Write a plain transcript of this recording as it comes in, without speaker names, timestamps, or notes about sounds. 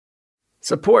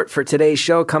Support for today's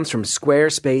show comes from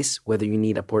Squarespace. Whether you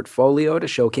need a portfolio to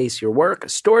showcase your work, a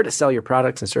store to sell your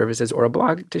products and services, or a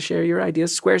blog to share your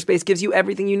ideas, Squarespace gives you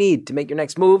everything you need to make your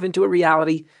next move into a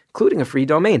reality, including a free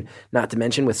domain. Not to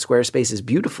mention, with Squarespace's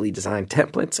beautifully designed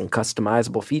templates and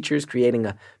customizable features, creating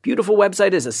a beautiful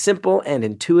website is a simple and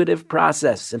intuitive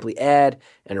process. Simply add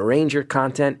and arrange your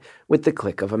content with the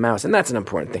click of a mouse. And that's an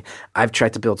important thing. I've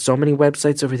tried to build so many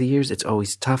websites over the years. It's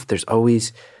always tough. There's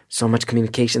always so much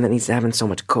communication that needs to happen, so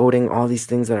much coding, all these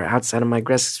things that are outside of my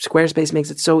grasp. Squarespace makes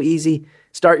it so easy.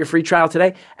 Start your free trial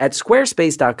today at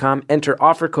squarespace.com. Enter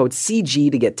offer code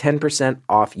CG to get 10%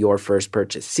 off your first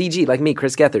purchase. CG, like me,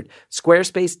 Chris Gethard.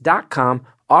 Squarespace.com,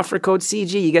 offer code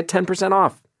CG. You get 10%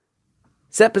 off.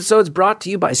 This episode's brought to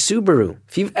you by Subaru.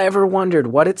 If you've ever wondered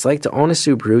what it's like to own a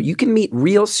Subaru, you can meet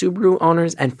real Subaru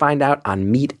owners and find out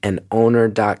on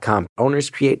meetanowner.com. Owners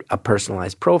create a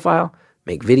personalized profile,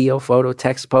 make video, photo,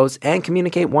 text posts, and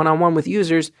communicate one-on-one with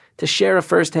users to share a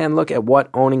first-hand look at what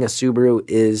owning a Subaru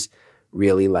is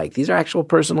really like. These are actual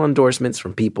personal endorsements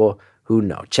from people who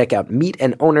know. Check out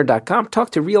meetanowner.com.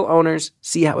 Talk to real owners.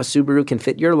 See how a Subaru can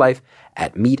fit your life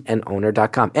at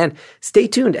meetanowner.com. And stay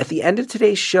tuned. At the end of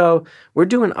today's show, we're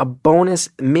doing a bonus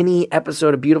mini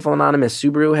episode of Beautiful Anonymous.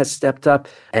 Subaru has stepped up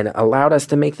and allowed us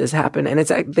to make this happen. And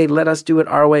they let us do it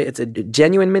our way. It's a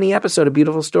genuine mini episode of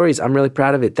Beautiful Stories. I'm really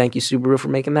proud of it. Thank you, Subaru, for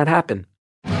making that happen.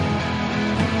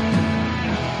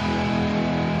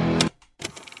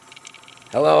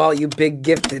 Hello, all you big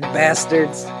gifted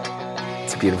bastards.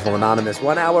 It's Beautiful Anonymous.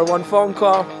 1 hour, one phone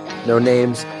call. No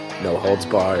names, no holds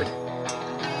barred.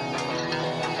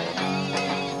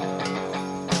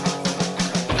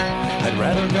 I'd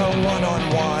rather go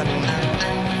one-on-one.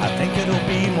 I think it'll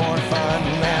be more fun.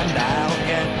 And I'll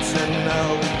get to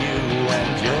know you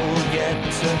and you'll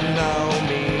get to know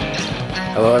me.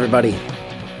 Hello, everybody.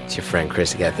 It's your friend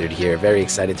Chris Gethard here. Very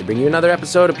excited to bring you another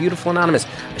episode of Beautiful Anonymous,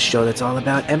 a show that's all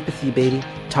about empathy, baby.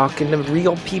 Talking to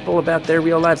real people about their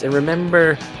real lives. And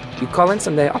remember, you call in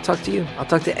someday, I'll talk to you. I'll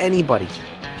talk to anybody.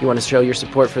 If you want to show your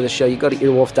support for the show, you go to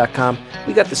earwolf.com.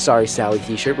 We got the Sorry Sally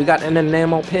t-shirt. We got an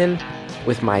enamel pin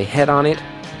with my head on it.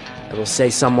 I will say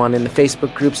someone in the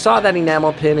Facebook group saw that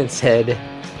enamel pin and said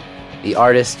the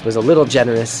artist was a little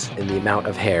generous in the amount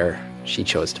of hair she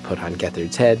chose to put on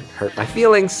Gethard's head. Hurt my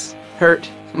feelings.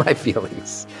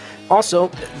 Also,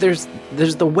 there's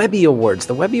the Webby Awards.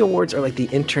 The Webby Awards are like the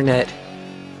internet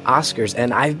Oscars,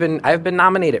 and I've been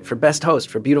nominated for Best Host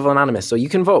for Beautiful Anonymous, so you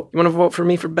can vote. You want to vote for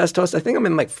me for Best Host? I think I'm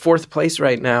in like 4th place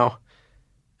right now,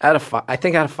 out of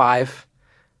 5.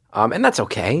 And that's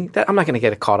okay. I'm not going to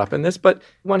get caught up in this, but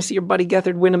you want to see your buddy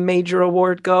Gethard win a major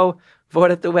award? Go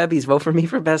vote at the Webbies. Vote for me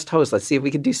for Best Host. Let's see if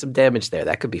we can do some damage there.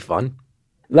 That could be fun.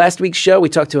 Last week's show, we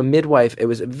talked to a midwife. It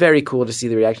was very cool to see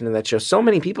the reaction to that show. So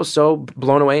many people so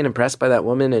blown away and impressed by that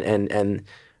woman and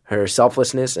her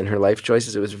selflessness and her life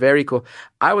choices. It was very cool.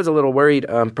 I was a little worried.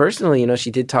 Personally,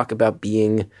 she did talk about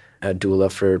being a doula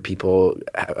for people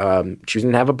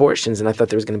choosing to have abortions, and I thought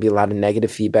there was going to be a lot of negative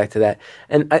feedback to that.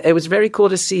 And it was very cool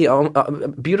to see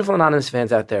Beautiful Anonymous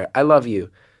fans out there. I love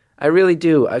you. I really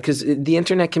do, because the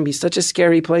internet can be such a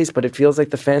scary place, but it feels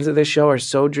like the fans of this show are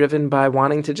so driven by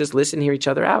wanting to just listen, hear each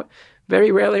other out.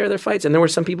 Very rarely are there fights. And there were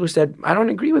some people who said, I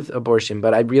don't agree with abortion,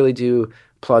 but I really do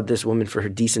applaud this woman for her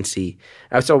decency.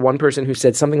 I saw one person who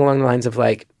said something along the lines of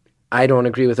like, I don't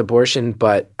agree with abortion,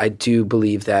 but I do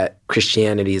believe that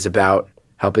Christianity is about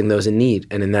helping those in need.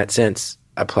 And in that sense,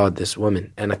 I applaud this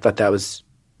woman. And I thought that was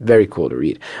very cool to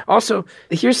read. Also,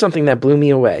 here's something that blew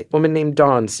me away. A woman named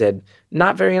Dawn said,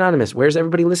 not very anonymous. Where's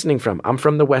everybody listening from? I'm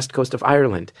from the west coast of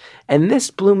Ireland. And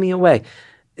this blew me away.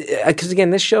 Because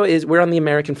again, this show we're on the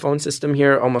American phone system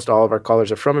here. Almost all of our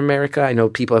callers are from America. I know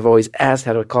people have always asked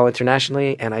how to call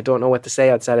internationally, and I don't know what to say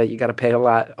outside of you got to pay a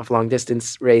lot of long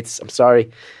distance rates. I'm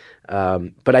sorry.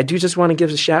 But I do just want to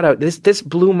give a shout out. This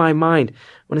blew my mind.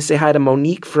 I want to say hi to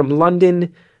Monique from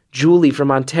London, Julie from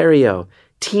Ontario,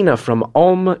 Tina from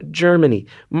Ulm, Germany,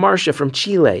 Marcia from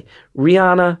Chile,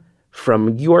 Rihanna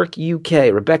from York,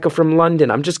 UK, Rebecca from London.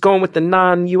 I'm just going with the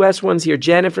non-US ones here.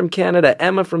 Janet from Canada,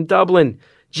 Emma from Dublin,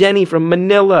 Jenny from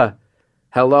Manila.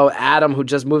 Hello, Adam, who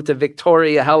just moved to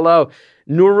Victoria. Hello,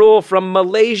 Nurul from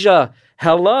Malaysia.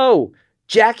 Hello,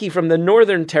 Jackie from the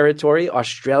Northern Territory,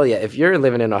 Australia. If you're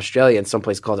living in Australia in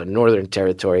someplace called the Northern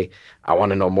Territory, I want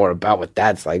to know more about what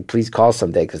that's like. Please call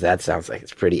someday, because that sounds like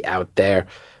it's pretty out there.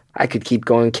 I could keep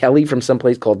going. Kelly from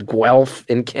someplace called Guelph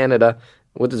in Canada.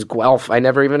 What is Guelph? I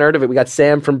never even heard of it. We got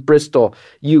Sam from Bristol,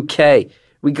 UK.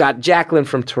 We got Jacqueline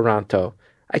from Toronto.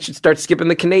 I should start skipping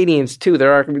the Canadians, too.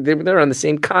 They're on the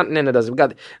same continent as us. We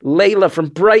got Layla from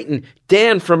Brighton,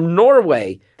 Dan from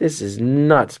Norway. This is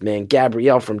nuts, man.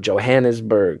 Gabrielle from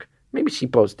Johannesburg, Maybe she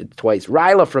posted twice.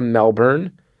 Ryla from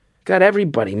Melbourne. Got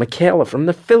everybody. Michaela from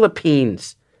the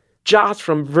Philippines. Joss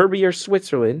from Verbier,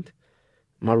 Switzerland.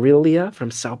 Marilia from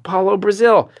Sao Paulo,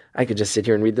 Brazil. I could just sit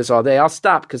here and read this all day. I'll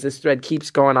stop because this thread keeps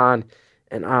going on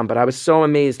and on. But I was so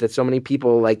amazed that so many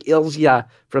people like Ilja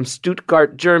from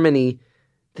Stuttgart, Germany.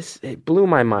 It blew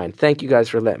my mind. Thank you guys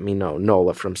for letting me know.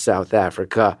 Nola from South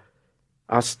Africa.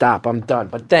 I'll stop. I'm done.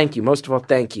 But thank you. Most of all,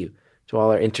 thank you to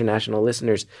all our international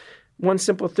listeners. One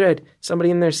simple thread.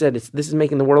 Somebody in there said, this is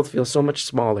making the world feel so much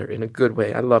smaller in a good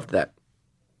way. I loved that.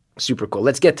 Super cool.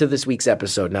 Let's get to this week's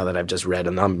episode now that I've just read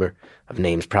a number of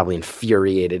names, probably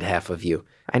infuriated half of you.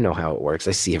 I know how it works.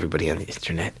 I see everybody on the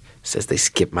internet says they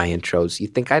skip my intros. You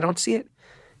think I don't see it?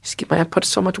 I put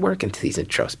so much work into these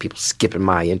intros. People skipping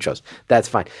my intros. That's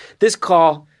fine. This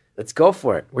call, let's go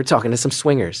for it. We're talking to some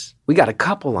swingers. We got a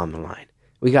couple on the line.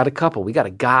 We got a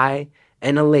guy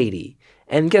and a lady.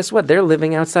 And guess what? They're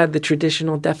living outside the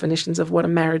traditional definitions of what a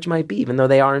marriage might be, even though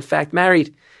they are in fact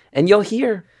married. And you'll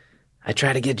hear, I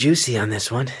try to get juicy on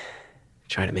this one.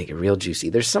 Try to make it real juicy.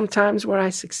 There's some times where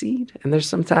I succeed, and there's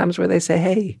some times where they say,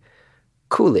 hey,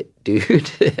 cool it,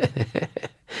 dude.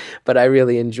 But I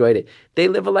really enjoyed it. They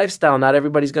live a lifestyle. Not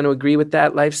everybody's going to agree with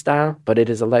that lifestyle, but it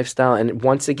is a lifestyle. And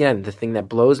once again, the thing that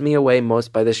blows me away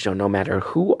most by this show, no matter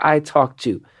who I talk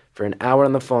to for an hour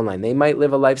on the phone line, they might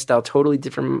live a lifestyle totally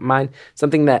different from mine,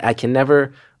 something that I can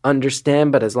never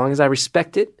understand, but as long as I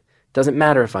respect it, doesn't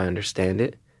matter if I understand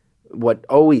it. What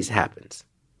always happens,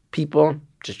 people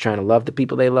just trying to love the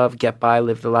people they love, get by,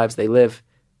 live the lives they live.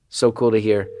 So cool to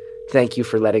hear. Thank you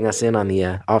for letting us in on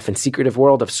the often secretive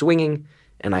world of swinging,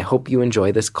 and I hope you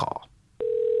enjoy this call.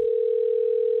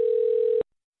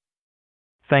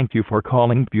 Thank you for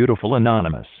calling Beautiful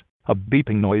Anonymous. A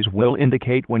beeping noise will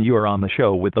indicate when you are on the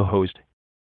show with the host.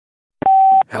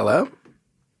 Hello?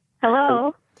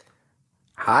 Hello.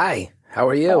 Hi. How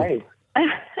are you? Hi.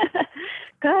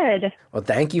 Good. Well,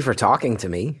 thank you for talking to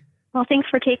me. Well, thanks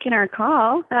for taking our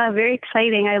call. Very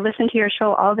exciting. I listen to your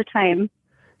show all the time.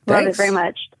 Love it very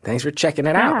much. Thanks for checking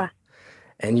it out.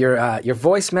 And your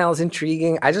voicemail is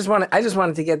intriguing. I just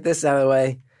wanted to get this out of the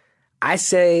way. I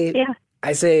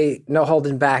say no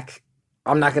holding back.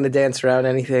 I'm not going to dance around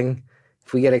anything.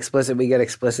 If we get explicit, we get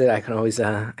explicit. I can always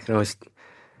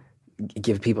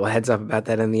give people a heads up about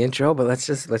that in the intro. But let's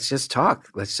just talk.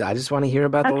 I just want to hear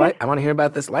about I want to hear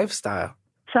about this lifestyle.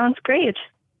 Sounds great.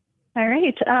 All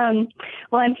right.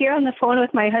 Well, I'm here on the phone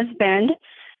with my husband.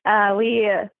 We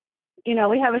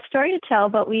have a story to tell,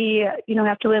 but we,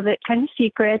 have to live it kind of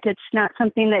secret. It's not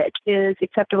something that is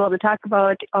acceptable to talk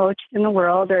about out in the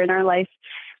world or in our life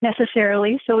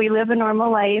necessarily. So we live a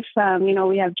normal life.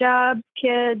 We have jobs,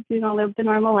 kids, live the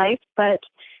normal life. But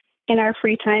in our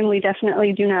free time, we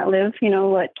definitely do not live,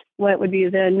 what would be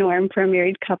the norm for a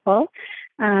married couple.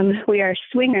 We are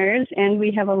swingers, and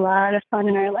we have a lot of fun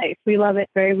in our life. We love it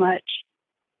very much.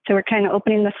 So we're kind of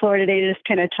opening the floor today to just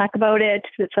kind of talk about it.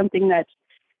 It's something that's,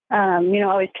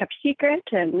 always kept secret,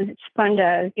 and it's fun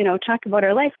to, talk about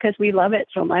our life because we love it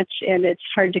so much, and it's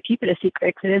hard to keep it a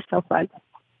secret because it is so fun.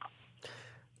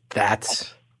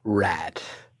 That's rad.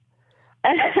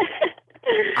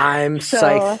 I'm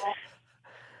psyched.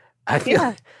 I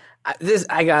feel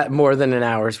I got more than an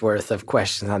hour's worth of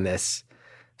questions on this.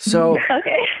 So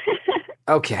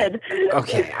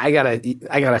okay. I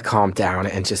gotta calm down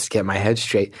and just get my head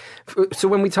straight. So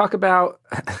when we talk about,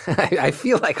 I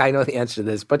feel like I know the answer to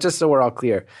this, but just so we're all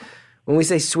clear, when we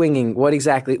say swinging, what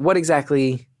exactly? What are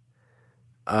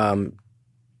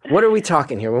we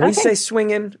talking here? When we say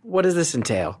swinging, what does this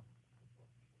entail?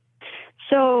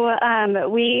 So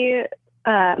we're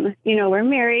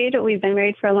married. We've been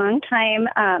married for a long time.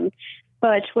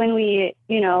 But when we,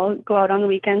 go out on the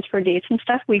weekends for dates and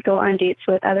stuff, we go on dates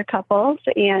with other couples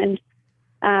and,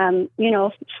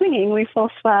 swinging, we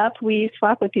swap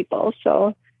with people.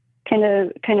 So kind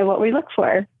of what we look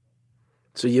for.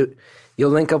 So you'll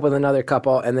link up with another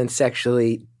couple and then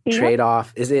sexually trade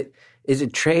off. Is it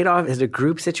trade off? Is it a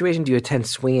group situation? Do you attend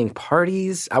swinging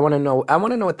parties? I want to know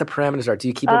what the parameters are. Do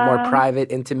you keep it more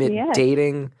private, intimate,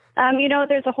 dating?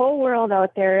 There's a whole world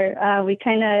out there. We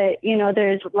kind of,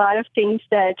 there's a lot of things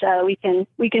that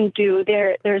we can do.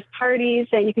 There's parties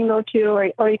that you can go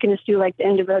to, or you can just do like the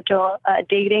individual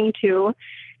dating too.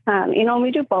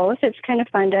 We do both. It's kind of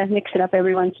fun to mix it up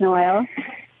every once in a while.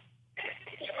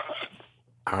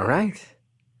 All right.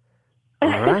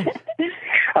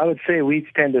 I would say we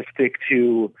tend to stick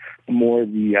to more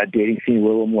the dating scene. We're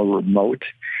a little more remote.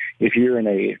 If you're in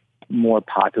a more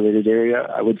populated area,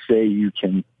 I would say you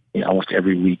can, almost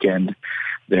every weekend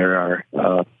there are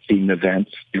themed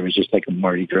events. There was just like a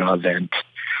Mardi Gras event,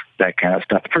 that kind of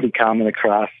stuff. Pretty common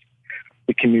across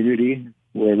the community.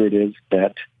 wherever it is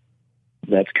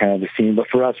that's kind of the scene. But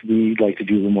for us, we like to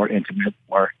do the more intimate,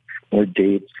 more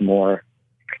dates, more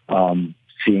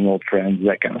seeing old friends,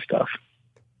 that kind of stuff.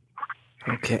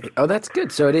 Okay. Oh, that's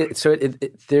good. So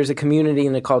there's a community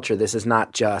and a culture. This is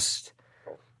not just.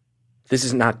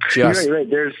 Right.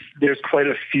 There's quite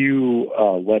a few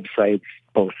websites,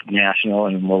 both national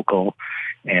and local,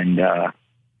 and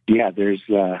there's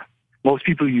most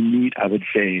people you meet, I would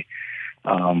say,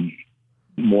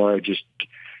 more just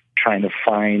trying to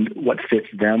find what fits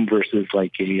them versus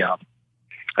like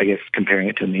I guess comparing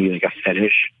it to maybe like a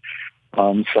fetish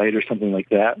site or something like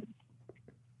that.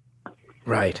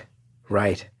 Right.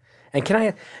 And can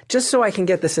I, just so I can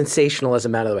get the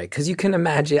sensationalism out of the way, because you can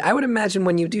imagine, I would imagine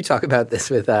when you do talk about this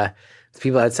with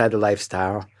people outside the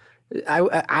lifestyle,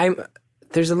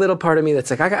 there's a little part of me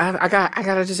that's like, I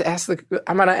gotta just ask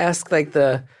I'm gonna ask like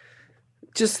the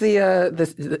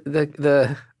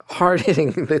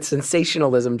hard-hitting, the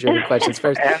sensationalism-driven questions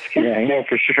first. Yeah, I know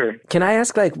for sure. Can I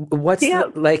ask, like, what's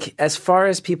like as far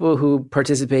as people who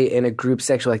participate in a group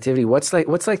sexual activity? What's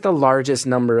like the largest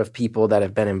number of people that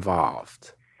have been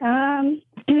involved?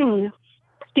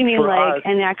 Do you mean For like us,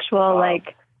 an actual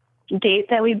like date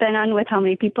that we've been on with how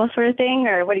many people, sort of thing,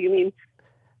 or what do you mean?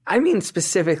 I mean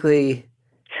specifically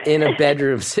in a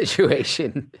bedroom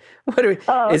situation.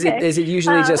 Is it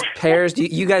usually just pairs?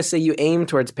 You guys say you aim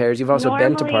towards pairs. You've also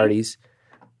been to parties.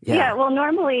 Yeah, well,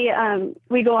 normally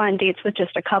we go on dates with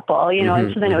just a couple,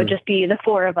 and so then it would just be the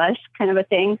four of us kind of a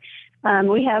thing.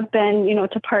 We have been,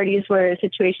 to parties where a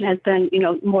situation has been,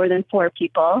 more than four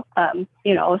people, so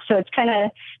it's kind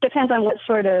of depends on what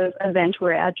sort of event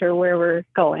we're at or where we're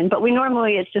going. But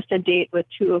it's just a date with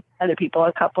two other people,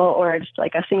 a couple, or just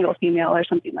like a single female or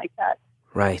something like that.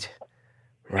 Right.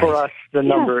 For us, the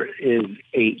number is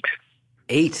 8.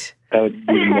 8? That would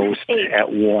be most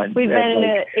at one. We've been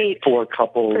like 8 4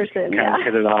 couples kind of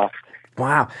hit it off.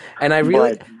 Wow. And I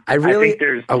really I think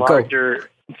there's larger.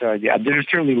 So there's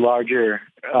certainly larger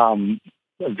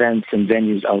events and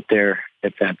venues out there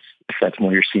if that's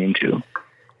what you're seeing too.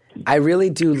 I really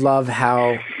do love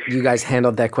how you guys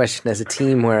handled that question as a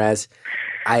team, whereas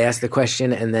I asked the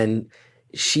question and then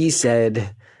she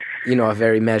said, a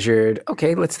very measured,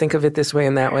 okay, let's think of it this way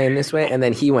and that way and this way. And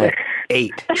then he went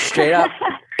 8, straight up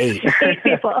 8. 8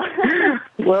 people.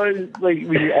 Well, like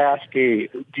when you ask a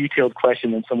detailed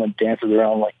question and someone dances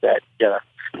around like that,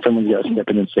 someone's got to step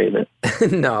in and save it.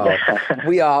 No,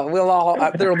 we'll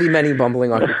all, there will be many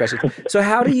bumbling awkward questions. So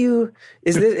how do you,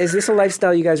 is this a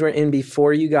lifestyle you guys were in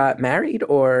before you got married,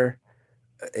 or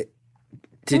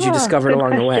did you discover it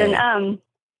along the way?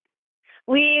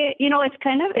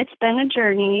 It's been a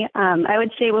journey. I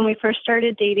would say when we first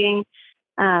started dating,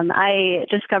 I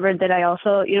discovered that I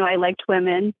also, I liked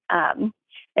women. And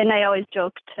I always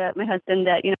joked to my husband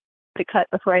that, to cut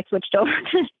before I switched over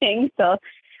to things. So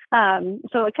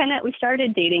we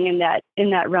started dating in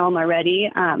that realm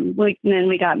already. And then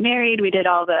we got married. We did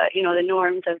all the, the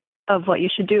norms of what you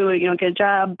should do, get a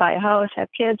job, buy a house, have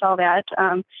kids, all that.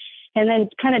 And then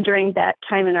kind of during that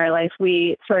time in our life,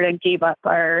 we sort of gave up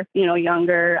our,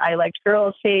 younger, I liked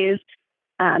girls phase.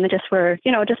 And just were,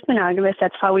 just monogamous.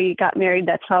 That's how we got married.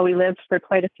 That's how we lived for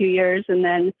quite a few years. And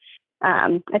then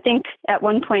I think at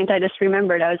one point I just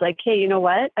remembered, I was like, hey, you know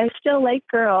what? I still like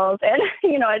girls. And,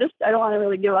 I don't want to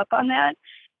really give up on that.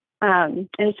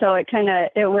 And so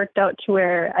it worked out to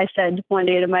where I said one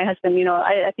day to my husband,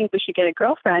 I think we should get a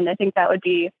girlfriend. I think that would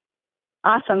be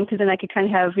awesome, because then I could kind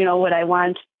of have, what I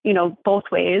want, both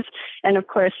ways. And of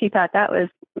course he thought that was,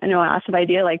 an awesome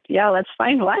idea. Like, yeah, let's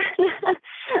find one.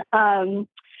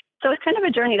 So it's kind of a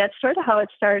journey. That's sort of how it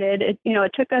started. It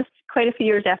took us quite a few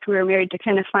years after we were married to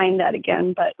kind of find that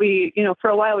again. But we, for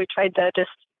a while we tried to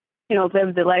just,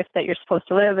 live the life that you're supposed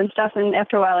to live and stuff. And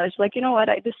after a while I was like, you know what,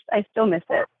 I still miss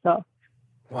it. So.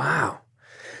 Wow.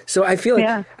 So I feel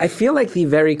like the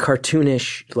very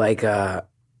cartoonish, like,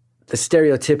 the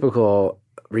stereotypical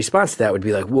response to that would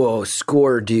be like, whoa,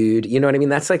 score, dude. You know what I mean?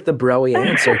 That's like the bro-y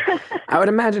answer. I would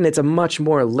imagine it's a much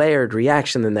more layered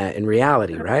reaction than that in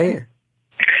reality, right?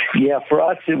 Yeah, for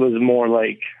us, it was more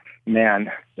like,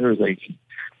 man, there was like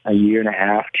a year and a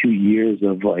half, 2 years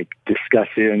of like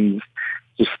discussions,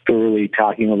 just thoroughly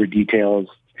talking over details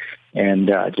and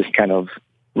just kind of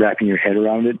wrapping your head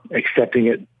around it, accepting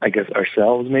it, I guess,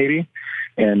 ourselves maybe.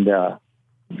 And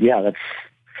that's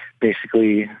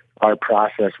basically our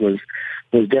process was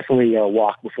definitely a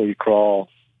walk before you crawl,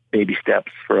 baby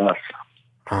steps for us.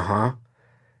 Uh-huh.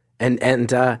 And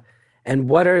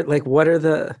what are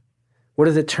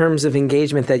the terms of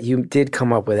engagement that you did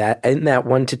come up with in that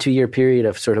 1 to 2 year period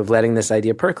of sort of letting this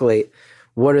idea percolate?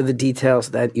 What are the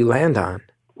details that you land on?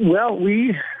 Well,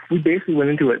 we basically went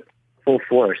into it full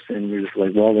force, and we're just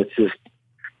like, well, let's just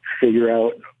figure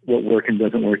out what works and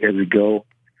doesn't work as we go.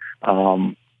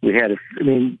 We had,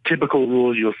 typical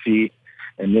rules you'll see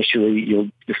initially. You'll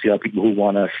see how people who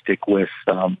want to stick with,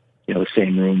 the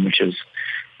same room, which is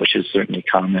certainly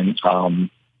common.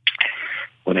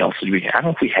 What else did we? I don't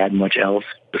know if we had much else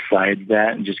besides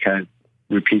that, and just kind of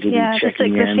repeatedly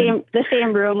checking in. The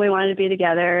same room. We wanted to be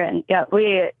together, and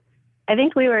I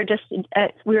think we were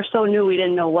we were so new we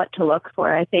didn't know what to look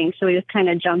for. I think so. We just kind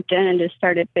of jumped in and just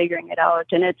started figuring it out.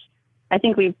 And I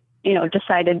think we've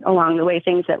decided along the way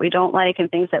things that we don't like and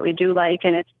things that we do like,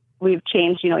 and we've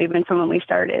changed even from when we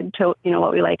started to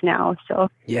what we like now. So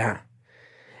yeah,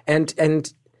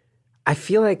 and I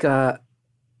feel like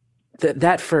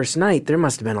that first night there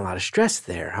must have been a lot of stress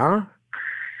there, huh?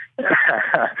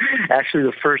 Actually,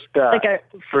 the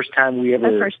first time we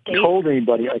ever told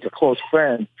anybody, like a close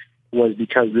friend, was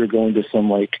because we were going to some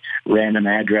like random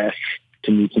address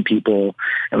to meet some people,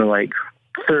 and we're like,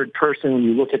 third person, when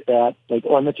you look at that, like,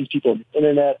 I met these people on the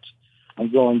internet,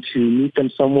 I'm going to meet them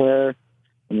somewhere,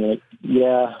 and you're like,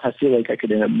 yeah, I feel like I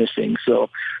could end up missing. So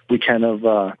we kind of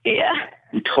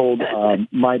we told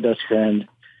my best friend,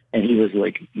 and he was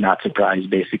like not surprised,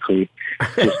 basically,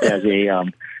 just as a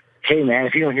hey man,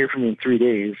 if you don't hear from me in 3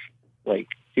 days, like,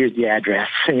 here's the address,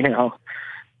 And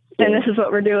this is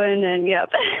what we're doing, and yep.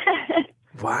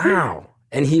 Wow.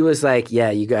 And he was like,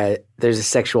 yeah, you guys, there's a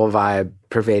sexual vibe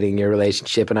pervading your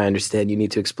relationship, and I understand you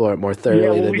need to explore it more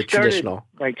thoroughly than the traditional.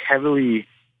 We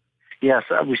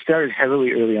started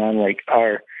heavily early on,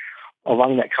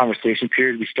 along that conversation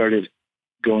period, we started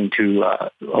going to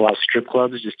a lot of strip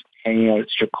clubs, just hanging out at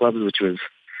strip clubs, which was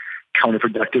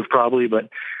counterproductive probably, but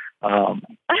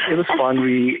it was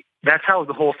fun. That's how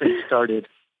the whole thing started,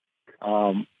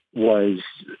 was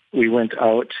we went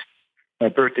out my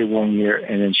birthday one year,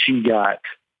 and then she got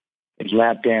a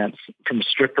lap dance from a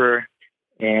stripper,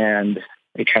 and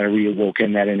it kind of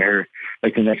reawoken that in her.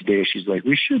 Like the next day, she's like,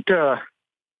 we should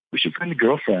find a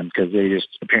girlfriend, because they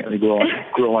just apparently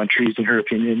grow on trees, in her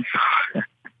opinion.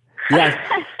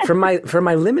 Yeah, from my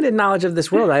limited knowledge of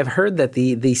this world, I've heard that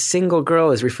the single girl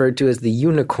is referred to as the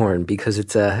unicorn because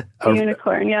it's a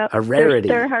unicorn. Yeah, a rarity.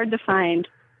 They're hard to find.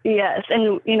 Yes,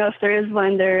 and if there is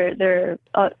one, a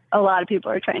lot of people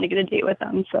are trying to get a date with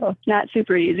them, so not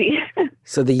super easy.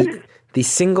 So the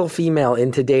single female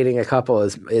into dating a couple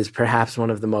is perhaps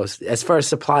one of the most, as far as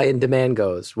supply and demand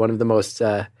goes, one of the most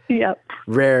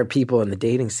rare people in the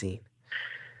dating scene.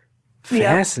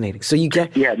 Fascinating. Yep. So you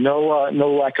get no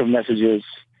lack of messages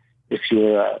if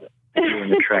you're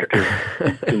an attractive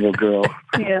single girl.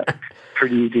 Yeah,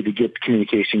 pretty easy to get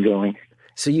communication going.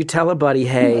 So you tell a buddy,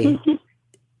 hey.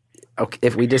 Okay,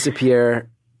 if we disappear,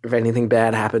 if anything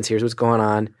bad happens, here's what's going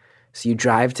on. So you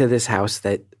drive to this house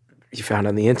that you found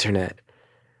on the internet.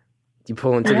 You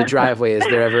pull into the driveway. Is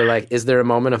there a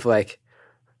moment in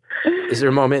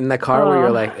the car where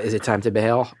you're like, is it time to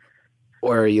bail?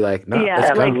 Or are you like, no,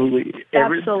 let's go? Absolutely.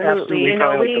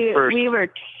 We were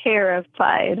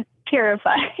terrified.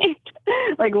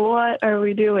 Like, what are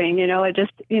we doing?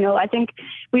 I think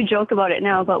we joke about it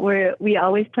now, but we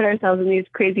always put ourselves in these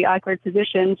crazy awkward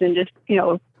positions, and just,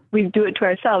 we do it to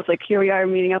ourselves. Like, here we are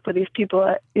meeting up with these people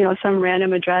at, some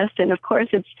random address. And of course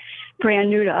it's brand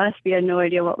new to us. We had no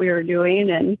idea what we were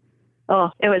doing. And,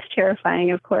 it was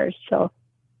terrifying, of course. So.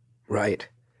 Right.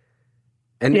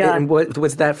 And what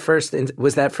was that first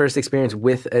experience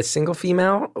with a single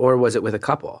female, or was it with a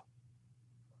couple?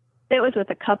 It was with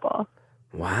a couple.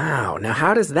 Wow. Now,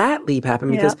 how does that leap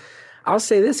happen? Because I'll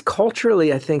say this,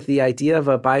 culturally, I think the idea of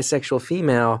a bisexual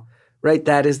female, right,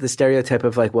 that is the stereotype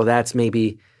of like, well, that's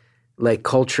maybe like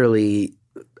culturally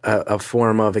a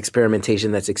form of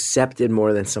experimentation that's accepted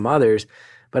more than some others.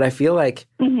 But I feel like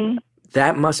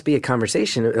that must be a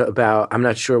conversation about, I'm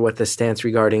not sure what the stance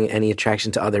regarding any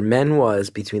attraction to other men was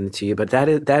between the two of you, but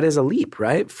that is a leap,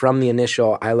 right? From the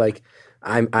initial, I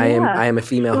am a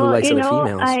female who likes other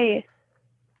females.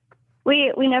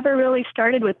 We never really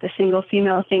started with the single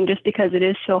female thing, just because it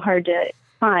is so hard to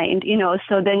find,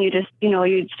 so then you just,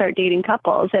 you'd start dating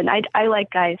couples, and I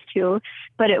like guys too,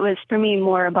 but it was for me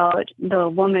more about the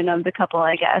woman of the couple,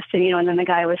 I guess. And, and then the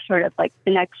guy was sort of like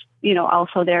the next,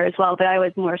 also there as well, but I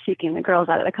was more seeking the girls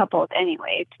out of the couples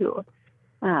anyway too.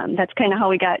 That's kind of how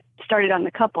we got started on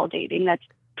the couple dating. That's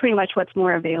pretty much what's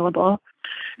more available.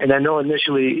 And I know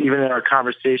initially, even in our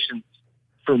conversations,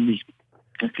 for me,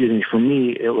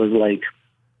 it was like,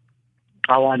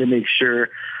 I wanted to make sure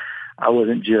I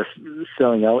wasn't just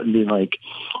selling out and being like,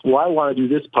 well, I want to do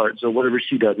this part, so whatever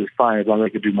she does is fine as long as I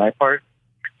can do my part.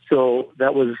 So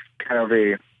that was kind of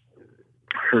a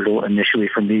hurdle initially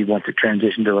for me once it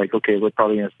transitioned to like, okay, we're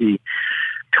probably going to see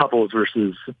couples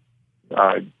versus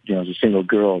the single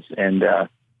girls. And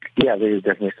yeah, there was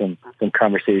definitely some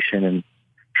conversation and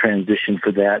transition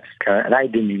for that. And I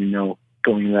didn't even know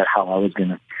going into that how I was going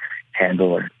to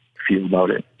handle or feel about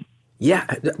it. Yeah.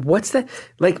 What's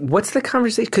the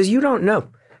conversation? Because you don't know.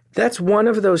 That's one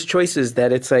of those choices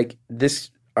that it's like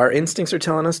this, our instincts are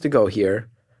telling us to go here.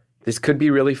 This could be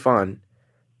really fun.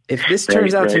 If this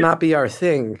turns out to not be our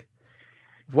thing,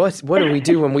 what do we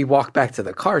do when we walk back to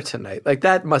the car tonight? Like,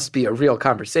 that must be a real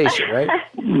conversation, right?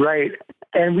 Right.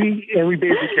 And we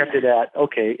basically kept it at,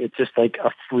 okay, it's just like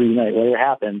a free night. Whatever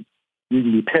happens, you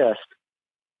can be pissed,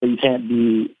 but you can't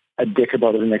be a dick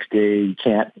about it the next day.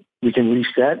 We can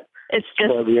reset. It's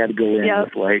just, but we had to go in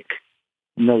with like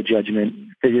no judgment,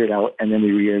 figure it out, and then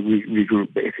we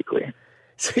regroup basically.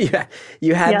 So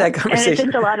you had that conversation. And it's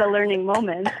just a lot of learning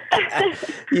moments.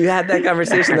 You had that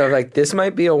conversation though, like, this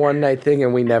might be a one night thing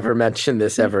and we never mention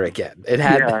this ever again. It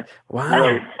had,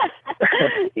 wow.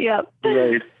 Yep.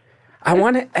 Right. I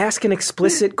want to ask an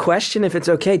explicit question if it's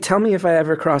okay. Tell me if I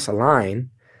ever cross a line,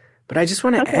 but I just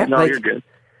want to ask, no, you're good.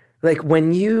 Like,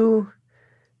 when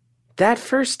that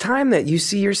first time that you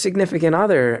see your significant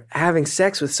other having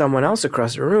sex with someone else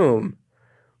across the room,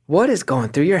 what is going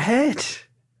through your head?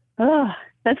 Oh,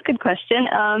 that's a good question.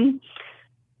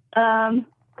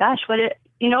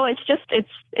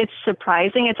 It's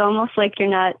surprising. It's almost like you're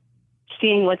not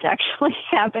seeing what's actually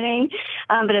happening.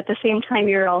 But at the same time,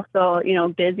 you're also,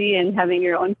 busy and having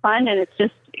your own fun. And it's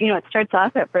just, it starts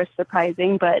off at first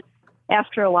surprising, but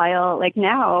after a while, like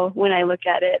now, when I look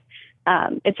at it,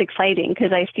 it's exciting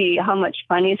because I see how much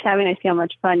fun he's having. I see how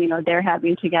much fun, they're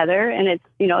having together. And it's,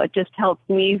 it just helps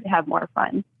me have more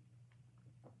fun.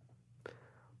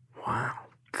 Wow.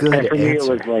 Good and for answer. me, it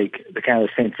was like the kind of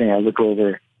the same thing. I look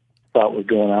over, thought was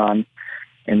going on,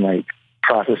 and like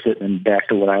process it and back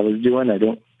to what I was doing. I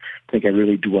don't think I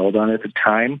really dwelled on it at the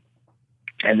time.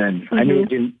 And then I knew it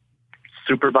didn't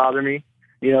super bother me.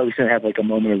 I was going to have like a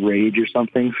moment of rage or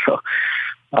something. So,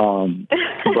 so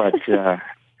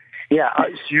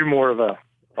you're more of a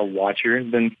watcher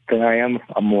than I am.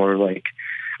 I'm more like,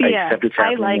 I accept it's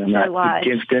happening. I like I'm not to watch.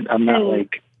 against it. I'm not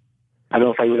like, I don't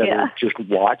know if I would ever just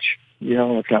watch,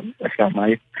 that's not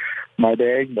my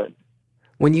bag, but.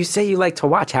 When you say you like to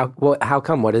watch, how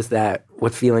come? What is that?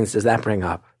 What feelings does that bring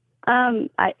up?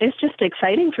 It's just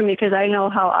exciting for me because I know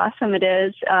how awesome it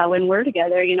is when we're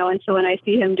together, and so when I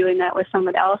see him doing that with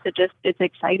someone else, it's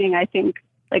exciting. I think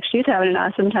like she's having an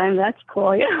awesome time. That's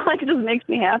cool. Like it just makes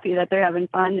me happy that they're having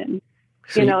fun and,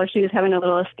 she's having a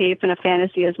little escape and a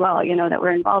fantasy as well, that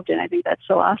we're involved in. I think that's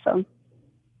so awesome.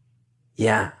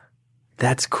 Yeah,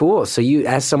 that's cool. So you,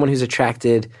 as someone who's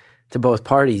attracted to both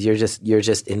parties, you're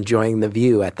just enjoying the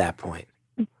view at that point.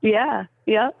 Yeah.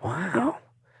 Yeah. Wow. Yeah.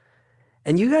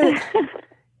 And you guys,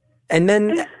 and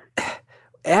then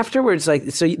afterwards, like,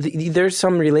 so there's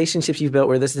some relationships you've built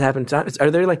where this has happened.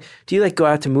 Are there like, do you like go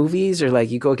out to movies or like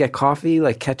you go get coffee,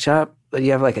 like catch up? Do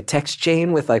you have like a text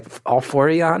chain with like all four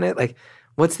of you on it? Like,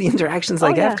 what's the interactions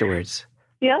like afterwards?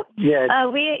 Yeah. Yeah.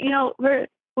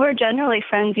 We're generally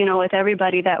friends, with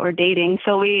everybody that we're dating.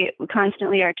 So we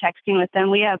constantly are texting with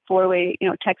them. We have 4-way,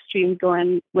 text streams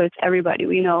going with everybody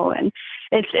we know. And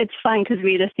it's fun because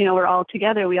we just, we're all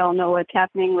together. We all know what's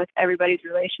happening with everybody's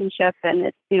relationship and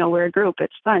it's, we're a group.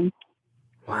 It's fun.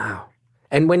 Wow.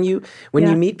 And when you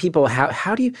meet people,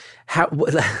 how do you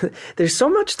there's so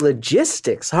much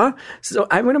logistics, huh? So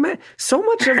I would imagine so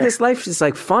much of this life is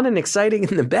like fun and exciting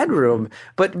in the bedroom.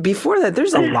 But before that,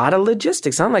 there's a lot of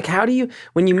logistics, huh? Like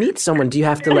when you meet someone, do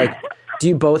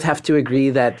you both have to agree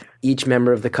that each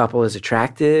member of the couple is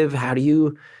attractive? How do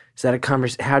you flow?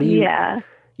 Yeah.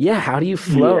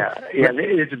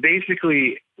 It's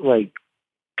basically like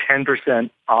 10%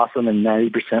 awesome and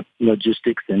 90%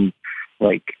 logistics and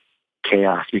like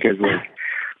chaos because like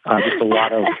just a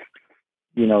lot of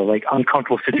like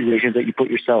uncomfortable situations that you put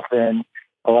yourself in,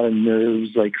 a lot of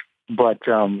nerves, like. But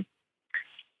to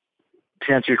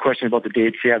answer your question about the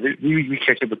dates, we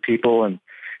catch up with people and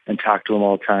talk to them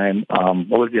all the time.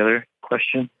 What was the other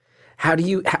question? How do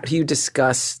you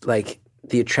discuss like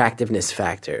the attractiveness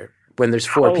factor when there's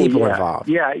four people involved?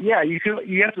 Yeah. You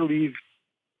have to leave.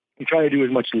 You try to do as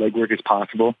much legwork as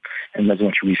possible and as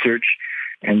much research.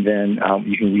 And then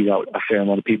you can weed out a fair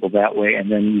amount of people that way.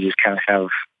 And then you just kind of have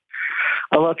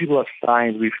a lot of people have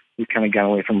signs. We've kind of gone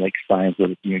away from like signs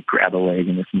that grab a leg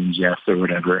and this means yes or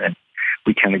whatever. And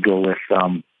we kind of go with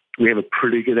we have a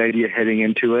pretty good idea heading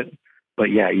into it. But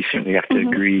yeah, you certainly have to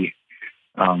agree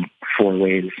 4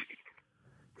 ways.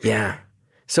 Yeah.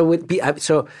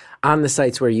 So on the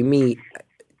sites where you meet,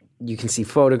 you can see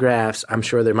photographs. I'm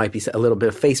sure there might be a little bit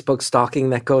of Facebook stalking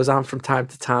that goes on from time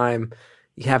to time.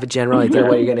 You have a general idea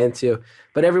what you're getting into.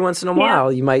 But every once in a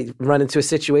while, you might run into a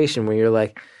situation where you're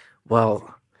like,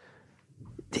 well,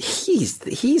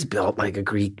 he's built like a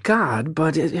Greek god,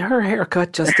 but her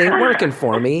haircut just ain't working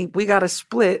for me. We got to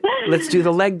split. Let's do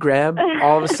the leg grab.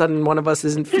 All of a sudden, one of us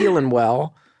isn't feeling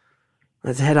well.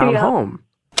 Let's head on home.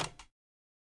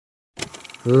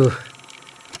 Ooh.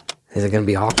 Is it going to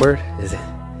be awkward? Is it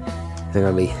going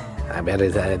to be... I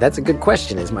bet that's a good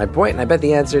question is my point, and I bet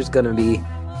the answer is going to be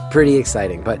pretty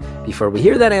exciting. But before we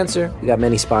hear that answer, we got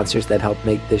many sponsors that help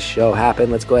make this show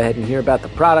happen. Let's go ahead and hear about the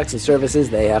products and services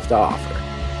they have to offer.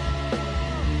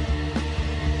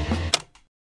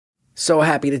 So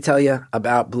happy to tell you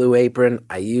about Blue Apron.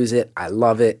 I use it. I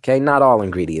love it. Okay, not all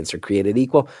ingredients are created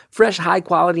equal. Fresh,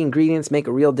 high-quality ingredients make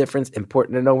a real difference.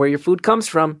 Important to know where your food comes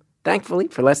from. Thankfully,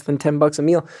 for less than $10 a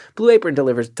meal, Blue Apron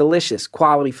delivers delicious,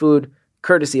 quality food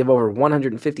courtesy of over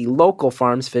 150 local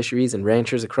farms, fisheries, and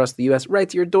ranchers across the U.S. right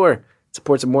to your door. It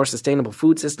supports a more sustainable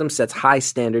food system, sets high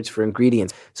standards for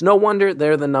ingredients. It's no wonder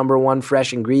they're the #1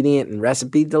 fresh ingredient and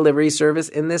recipe delivery service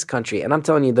in this country. And I'm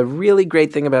telling you, the really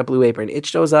great thing about Blue Apron, it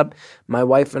shows up. My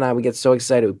wife and I, we get so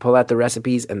excited. We pull out the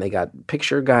recipes, and they got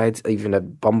picture guides. Even a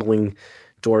bumbling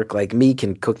dork like me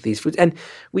can cook these foods. And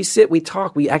we sit, we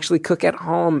talk, we actually cook at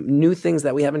home, new things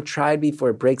that we haven't tried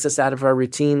before. It breaks us out of our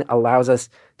routine, allows us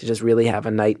to just really have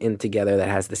a night in together that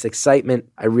has this excitement.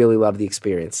 I really love the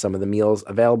experience. Some of the meals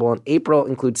available in April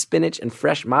include spinach and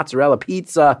fresh mozzarella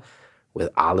pizza with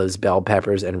olives, bell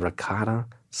peppers, and ricotta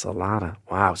salata.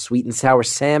 Wow. Sweet and sour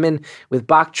salmon with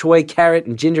bok choy, carrot,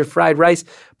 and ginger fried rice.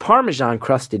 Parmesan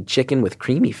crusted chicken with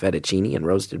creamy fettuccine and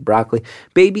roasted broccoli.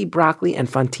 Baby broccoli and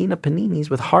fontina paninis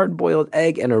with hard-boiled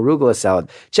egg and arugula salad.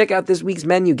 Check out this week's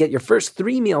menu. Get your first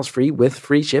 3 meals free with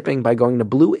free shipping by going to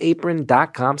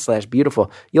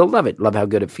blueapron.com/beautiful. You'll love it. Love how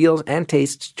good it feels and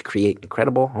tastes to create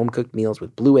incredible home-cooked meals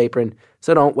with Blue Apron.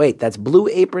 So don't wait. That's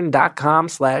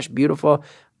blueapron.com/beautiful.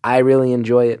 I really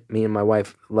enjoy it. Me and my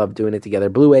wife love doing it together.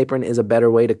 Blue Apron is a better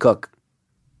way to cook.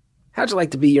 How'd you like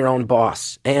to be your own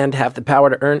boss and have the power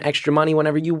to earn extra money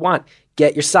whenever you want?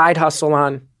 Get your side hustle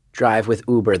on. Drive with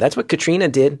Uber. That's what Katrina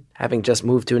did. Having just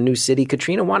moved to a new city,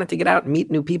 Katrina wanted to get out and meet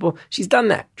new people. She's done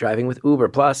that, driving with Uber.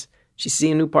 Plus, she's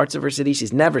seeing new parts of her city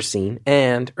she's never seen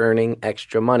and earning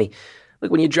extra money.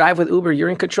 Look, when you drive with Uber, you're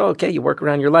in control, okay? You work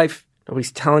around your life.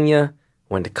 Nobody's telling you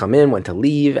when to come in, when to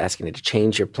leave, asking you to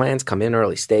change your plans, come in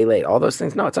early, stay late, all those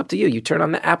things. No, it's up to you. You turn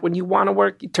on the app when you want to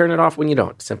work. You turn it off when you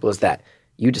don't. Simple as that.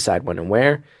 You decide when and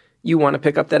where you want to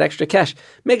pick up that extra cash.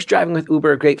 Makes driving with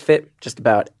Uber a great fit. Just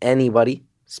about anybody,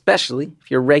 especially if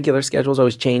your regular schedule is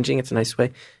always changing. It's a nice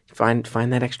way to find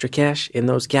that extra cash in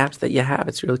those gaps that you have.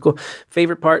 It's really cool.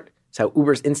 Favorite part is how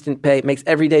Uber's Instant Pay makes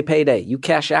everyday payday. You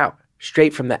cash out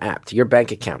straight from the app to your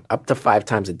bank account up to 5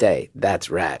 times a day. That's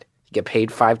rad. Get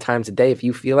paid 5 times a day if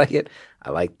you feel like it. I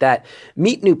like that.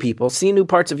 Meet new people, see new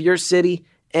parts of your city,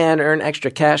 and earn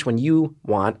extra cash when you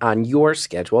want on your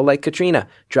schedule like Katrina.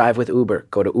 Drive with Uber.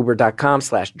 Go to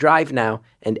uber.com/drive now,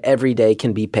 and every day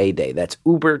can be payday. That's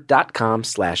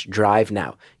uber.com/drive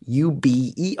now.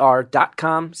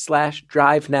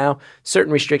 uber.com/drive now.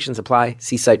 Certain restrictions apply.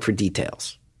 See site for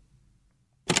details.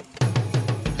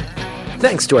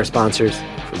 Thanks to our sponsors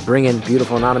for bringing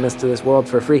Beautiful Anonymous to this world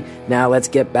for free. Now let's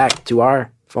get back to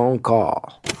our phone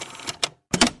call.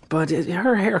 But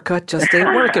her haircut just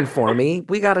ain't working for me.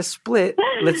 We got to split.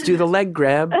 Let's do the leg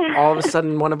grab. All of a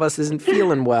sudden, one of us isn't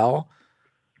feeling well.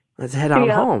 Let's head on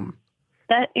home.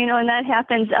 That, and that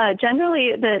happens.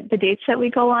 Generally, the dates that we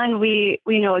go on, we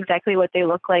know exactly what they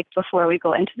look like before we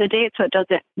go into the date, so it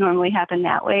doesn't normally happen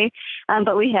that way.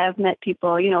 But we have met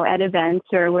people, at events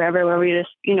or wherever where we just,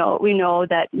 we know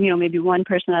that, maybe one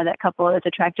person out of that couple is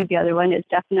attracted, the other one is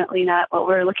definitely not what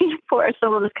we're looking for.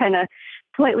 So we'll just kind of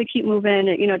politely keep moving,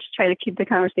 just try to keep the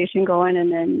conversation going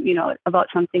and then, about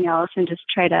something else and just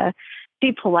try to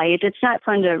be polite. It's not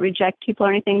fun to reject people or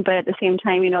anything, but at the same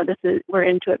time, we're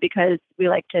into it because we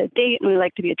like to date and we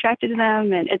like to be attracted to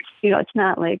them. And it's, it's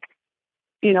not like,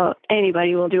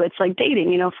 anybody will do. It's like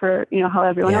dating, for, how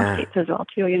everyone else dates as well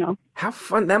too, How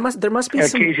fun. There must be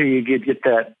some... Occasionally you get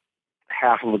that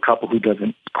half of a couple who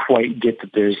doesn't quite get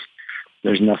that there's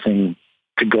nothing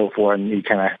to go for, and you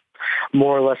kind of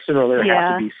more or less sooner or later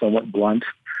have to be somewhat blunt.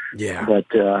 Yeah. But,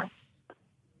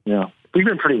 we've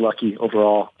been pretty lucky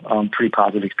overall, pretty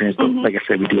positive experience. But like I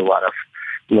said, we do a lot of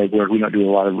legwork. We don't do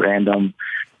a lot of random,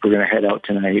 we're going to head out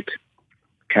tonight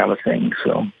kind of thing.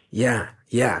 So yeah.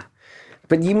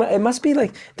 But it must be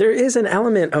like, there is an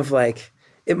element of like,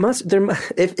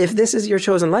 if this is your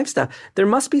chosen lifestyle, there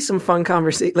must be some fun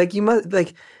conversation. Like you must,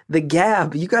 like the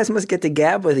gab, you guys must get to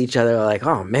gab with each other. Like,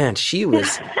 oh man, she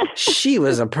was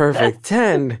a perfect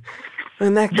 10.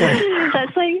 And that guy.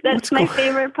 That's my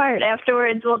favorite part.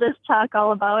 Afterwards, we'll just talk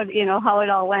all about, how it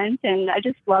all went. And I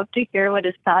just love to hear what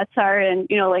his thoughts are and,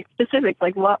 like specifics,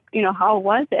 like what, how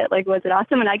was it? Like, was it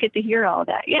awesome? And I get to hear all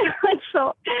that, and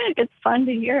so it's fun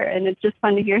to hear. And it's just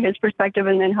fun to hear his perspective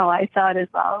and then how I saw it as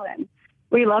well. And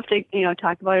we love to,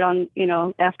 talk about it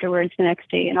on, afterwards the next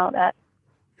day and all that.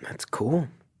 That's cool.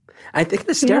 I think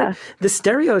the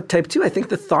stereotype too, I think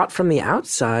the thought from the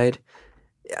outside,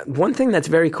 one thing that's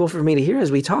very cool for me to hear as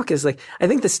we talk is like, I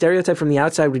think the stereotype from the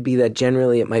outside would be that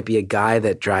generally it might be a guy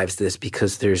that drives this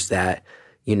because there's that,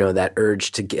 that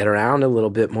urge to get around a little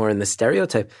bit more. And the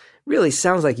stereotype really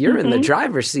sounds like you're in the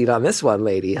driver's seat on this one,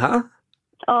 lady, huh?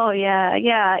 Oh yeah.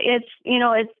 Yeah. It's,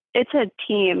 it's a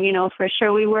team, for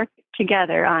sure. We work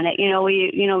together on it.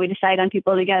 We decide on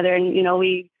people together and,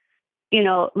 we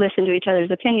listen to each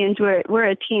other's opinions. We're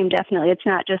a team, definitely. It's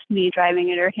not just me driving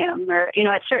it or him or,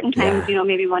 at certain times,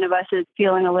 maybe one of us is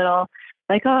feeling a little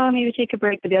like, oh, maybe take a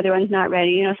break, but the other one's not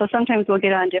ready, so sometimes we'll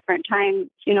get on different times,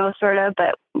 sort of,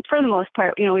 but for the most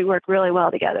part, we work really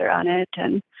well together on it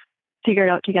and figure it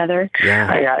out together.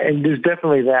 Yeah. And there's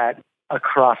definitely that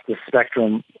across the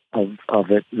spectrum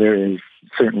of it. There is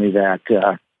certainly that,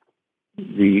 where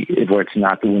it's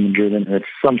not the women driven, it's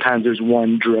sometimes there's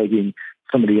one dragging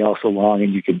somebody else along,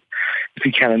 and if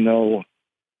you kind of know,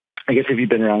 I guess if you've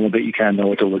been around a little bit, you kind of know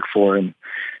what to look for and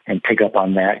pick up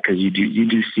on that, because you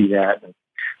do see that.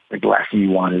 Like the last thing you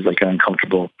want is like an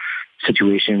uncomfortable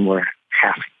situation where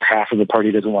half of the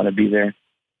party doesn't want to be there.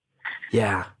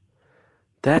 Yeah,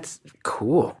 that's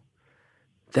cool.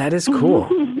 That is cool.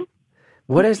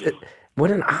 What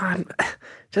an odd,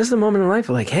 just a moment in life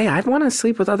of like, hey, I want to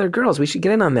sleep with other girls. We should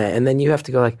get in on that. And then you have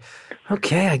to go like,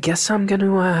 okay, I guess I'm going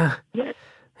to sleep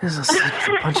with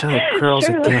a bunch of other girls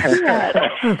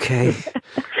again. Okay.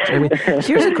 I mean,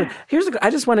 I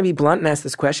just want to be blunt and ask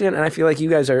this question. And I feel like you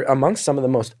guys are amongst some of the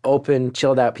most open,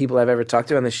 chilled out people I've ever talked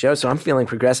to on this show. So I'm feeling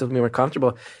progressively more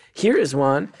comfortable. Here is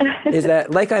one, is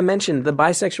that, like I mentioned, the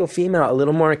bisexual female, a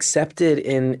little more accepted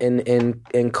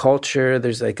in culture.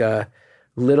 There's like a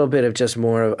little bit of just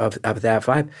more of that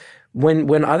vibe.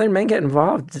 When other men get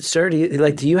involved, sir, do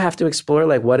you have to explore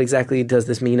like what exactly does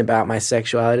this mean about my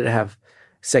sexuality to have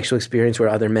sexual experience where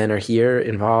other men are here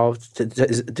involved?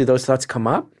 Do those thoughts come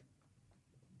up?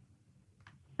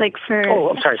 Like for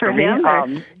I'm sorry, for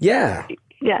me? Yeah.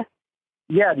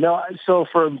 Yeah, no, so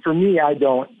for me, I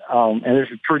don't, and this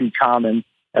is pretty common,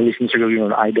 at least in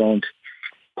circle, I don't,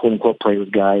 quote unquote, play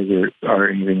with guys or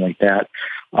anything like that.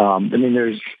 I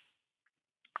mean,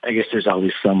 I guess there's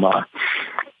always some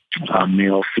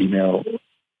male, female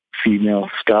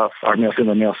stuff, or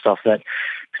male stuff that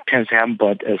tends to happen.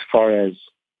 But as far as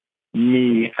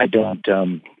me, I don't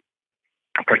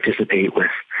participate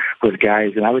with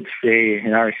guys. And I would say,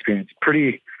 in our experience,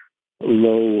 pretty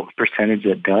low percentage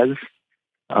that does,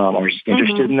 or is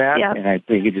interested in that. Yeah. And I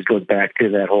think it just goes back to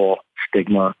that whole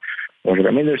stigma. Or whatever.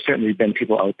 I mean, there's certainly been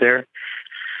people out there,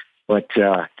 but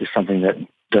just something that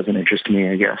doesn't interest me,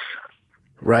 I guess.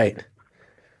 Right.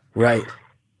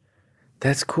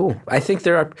 That's cool. I think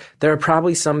there are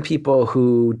probably some people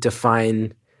who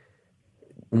define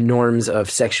norms of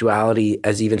sexuality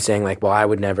as even saying like, well, I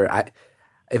would never.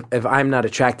 If I'm not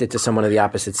attracted to someone of the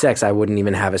opposite sex, I wouldn't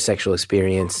even have a sexual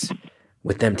experience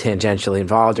with them tangentially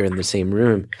involved or in the same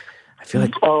room. I feel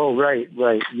like. Oh, right,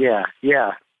 yeah.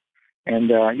 And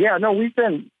no, we've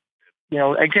been,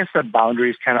 I guess the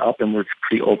boundaries kind of up, and we're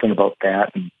pretty open about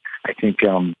that. And I think.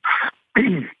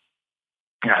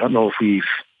 I don't know if we've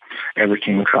ever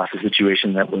came across a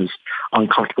situation that was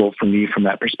uncomfortable for me from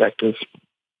that perspective.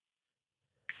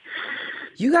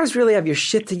 You guys really have your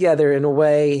shit together in a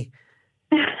way.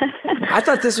 I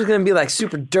thought this was going to be like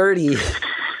super dirty,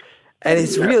 and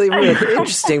it's really, really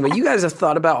interesting. But you guys have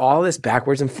thought about all this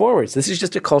backwards and forwards. This is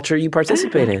just a culture you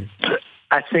participate in.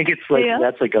 I think it's like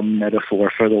that's like a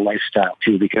metaphor for the lifestyle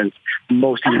too, because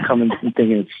most people come in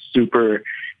thinking it's super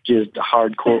just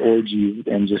hardcore orgies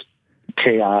and just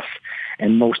chaos,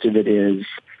 and most of it is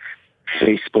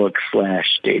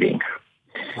Facebook/dating,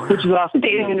 which is awesome.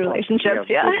 Dating and relationships,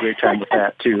 yeah. A great time with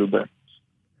that too, but.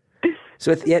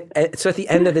 So at the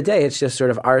end of the day, it's just sort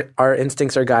of our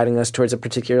instincts are guiding us towards a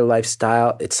particular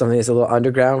lifestyle. It's something that's a little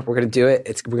underground. We're going to do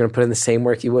it. We're going to put in the same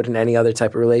work you would in any other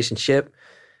type of relationship.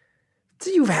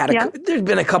 So you've had there's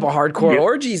been a couple hardcore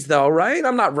orgies though, right?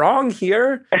 I'm not wrong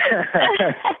here.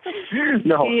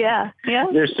 No. Yeah.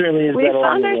 There certainly is. We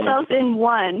found ourselves in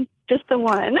one, just the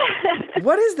one.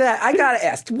 What is that? I gotta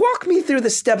ask. Walk me through the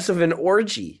steps of an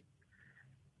orgy.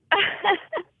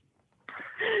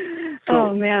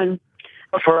 Oh man.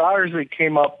 For ours, it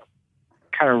came up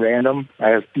kind of random,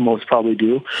 as most probably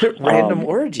do. Random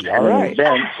orgy, all and right.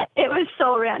 It was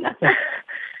so random.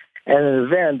 At an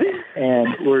event,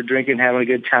 and we're drinking, having a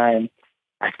good time.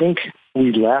 I think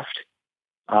we left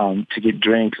to get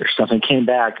drinks or something, came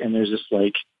back, and there's just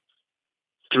like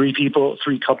three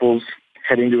couples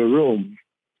heading to a room.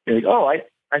 You're like, oh, I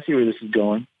see where this is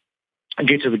going. I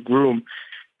get to the room,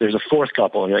 there's a fourth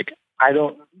couple. You're like, I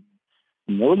don't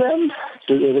know them.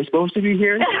 Are they supposed to be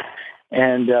here?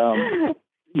 And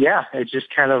yeah, it just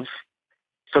kind of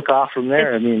took off from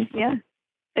there. Yeah,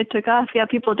 it took off. Yeah,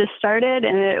 people just started,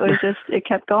 and it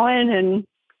kept going, and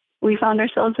we found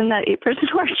ourselves in that 8-person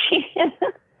orgy.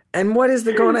 And what is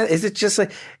the going on? Is it just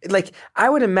like I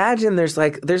would imagine there's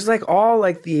all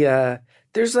like the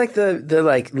there's like the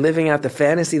like living out the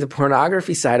fantasy, the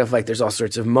pornography side of like there's all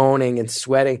sorts of moaning and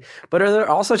sweating, but are there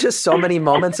also just so many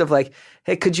moments of like,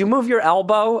 hey, could you move your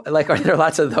elbow? Like, are there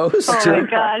lots of those? Oh too? my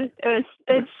God,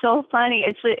 it's so funny.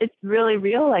 It's really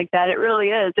real like that. It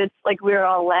really is. It's like we're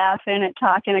all laughing and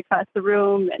talking across the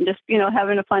room and just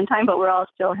having a fun time, but we're all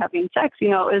still having sex. It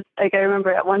was like I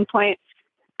remember at one point.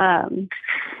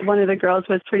 One of the girls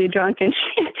was pretty drunk, and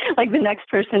she, like the next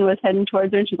person was heading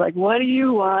towards her, and she's like, "What do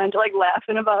you want?" Like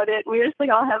laughing about it. We were just like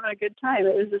all having a good time.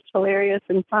 It was just hilarious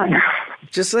and fun.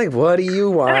 Just like, what do you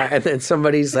want? And then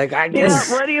somebody's like, I guess.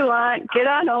 What do you want? Get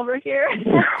on over here.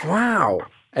 Wow.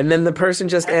 And then the person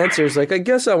just answers like, I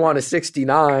guess I want a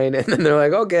 69. And then they're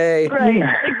like, okay. Right.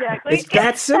 Exactly. It's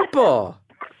that simple.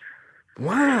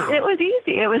 Wow. It was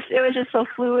easy. It was just so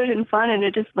fluid and fun, and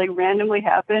it just like randomly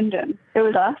happened, and it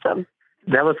was awesome.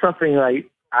 That was something like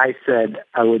I said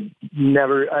I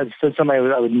said something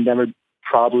I would never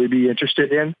probably be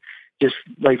interested in, just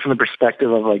like from the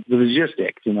perspective of like the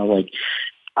logistics, like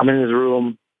I'm in this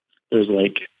room, there's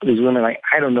like these women, like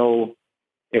I don't know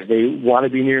if they want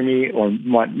to be near me or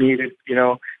want me to,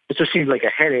 it just seems like a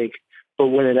headache. But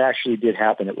when it actually did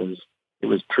happen, it was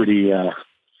pretty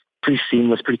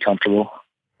seamless, pretty comfortable.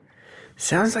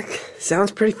 Sounds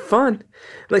pretty fun.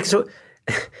 Like, so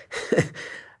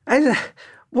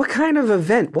what kind of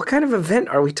event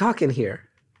are we talking here?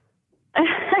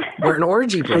 Where an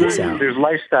orgy breaks out. There's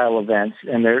lifestyle events,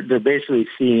 and they're basically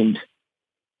themed.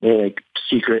 They're like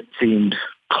secret themed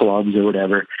clubs or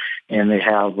whatever, and they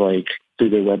have like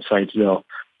through their websites they'll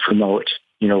promote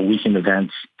weekend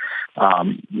events.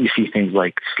 You see things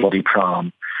like slutty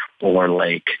prom or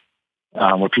like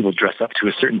where people dress up to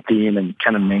a certain theme and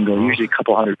kind of mingle. Usually a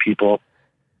couple hundred people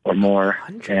or more,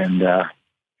 and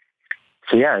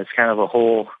so yeah, it's kind of a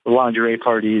whole lingerie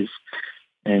parties,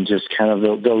 and just kind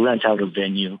of they'll rent out a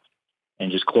venue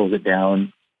and just close it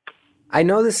down. I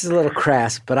know this is a little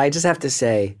crass, but I just have to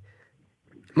say,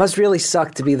 it must really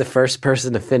suck to be the first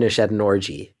person to finish at an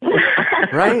orgy.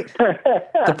 Right?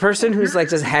 The person who's like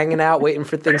just hanging out waiting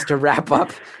for things to wrap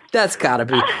up, that's gotta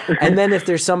be. And then if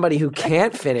there's somebody who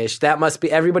can't finish,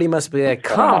 everybody must be like,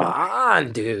 come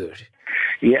on, dude.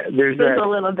 Yeah, there's that a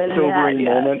little bit sobering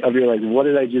moment of you're like, what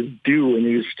did I just do? And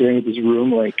you're just staring at this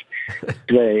room like,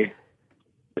 and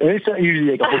it's not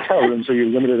usually like a hotel room, so you're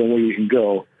limited on where you can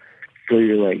go. So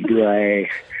you're like, do I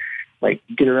like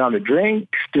get around a drink?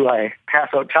 Do I pass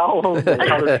out towels? Like,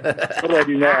 what do I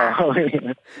do now?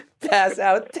 Pass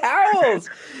out towels,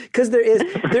 because there is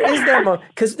that moment.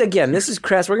 Because again, this is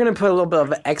crass. We're gonna put a little bit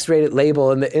of an X-rated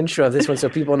label in the intro of this one so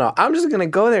people know. I'm just gonna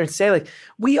go there and say, like,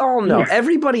 we all know,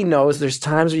 everybody knows. There's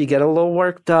times where you get a little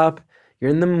worked up,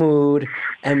 you're in the mood,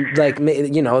 and like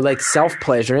like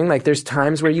self-pleasuring. Like there's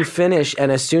times where you finish,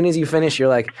 and as soon as you finish, you're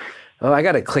like, oh, I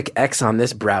gotta click X on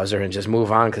this browser and just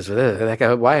move on because I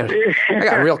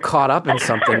got real caught up in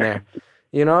something there.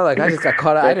 Like I just got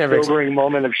caught up. Sobering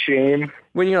moment of shame.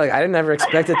 When you're like, I didn't ever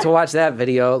expect it to watch that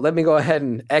video. Let me go ahead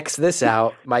and X this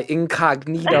out. My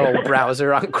incognito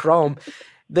browser on Chrome.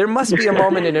 There must be a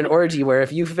moment in an orgy where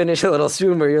if you finish a little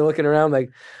soon, where you're looking around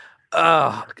like,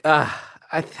 well, there's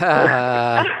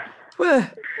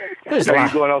a lot. You're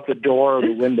going out the door or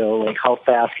the window. Like, how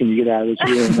fast can you get out of this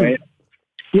room, right?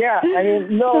 Yeah, I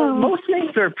mean, no, most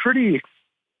things are pretty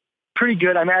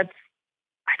good. I mean, I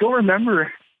don't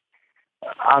remember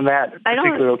on that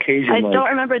particular occasion. I don't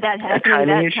remember that happening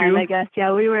that time, I guess.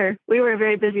 Yeah, we were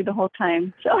very busy the whole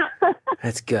time. So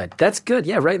That's good.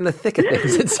 Yeah, right in the thick of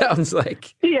things, it sounds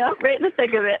like. Yeah, right in the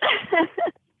thick of it.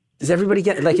 Does everybody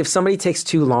get, like, if somebody takes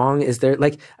too long, is there,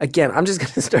 like, again, I'm just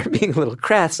going to start being a little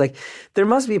crass. Like, there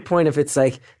must be a point if it's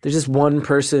like, there's just one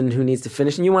person who needs to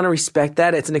finish, and you want to respect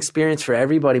that. It's an experience for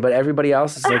everybody, but everybody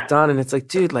else is, like, done. And it's like,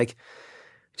 dude, like,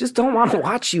 just don't want to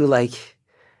watch you, like,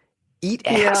 eat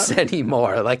ass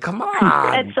anymore. Like, come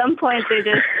on. At some point, they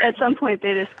just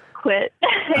quit.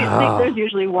 I think there's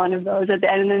usually one of those at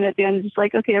the end, and then at the end, it's just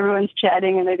like, okay, everyone's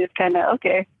chatting, and they just kind of,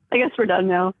 okay, I guess we're done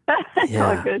now. It's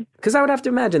all good. Because I would have to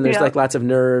imagine there's like lots of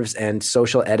nerves and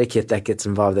social etiquette that gets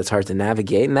involved that's hard to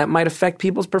navigate, and that might affect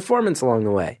people's performance along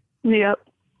the way. Yep.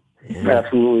 Yeah.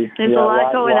 Absolutely. There's a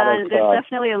lot going on. There's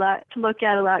definitely a lot to look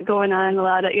at, a lot going on, a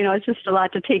lot of, it's just a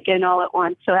lot to take in all at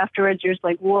once. So afterwards, you're just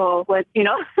like, whoa, what,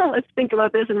 let's think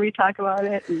about this and re-talk about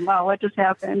it. And wow, what just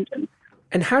happened?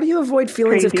 And how do you avoid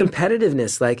feelings of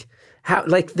competitiveness? Like,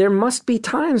 there must be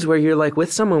times where you're like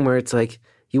with someone where it's like,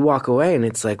 you walk away and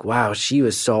it's like, wow, she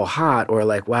was so hot, or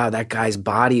like, wow, that guy's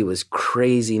body was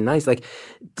crazy nice. Like,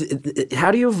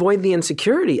 how do you avoid the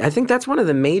insecurity? I think that's one of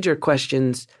the major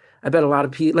questions. I bet a lot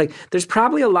of people, like, there's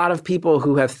probably a lot of people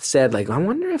who have said, like, I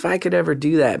wonder if I could ever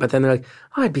do that. But then they're like,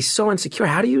 oh, I'd be so insecure.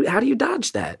 How do you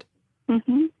dodge that?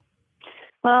 Mm-hmm.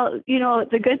 Well,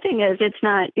 the good thing is it's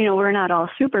not, we're not all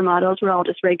supermodels. We're all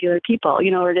just regular people.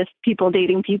 We're just people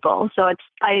dating people. So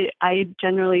I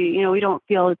generally, we don't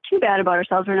feel too bad about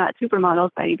ourselves. We're not supermodels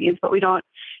by any means, but we don't,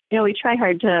 we try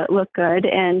hard to look good.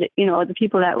 And, the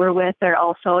people that we're with are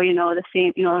also, the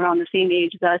same, around the same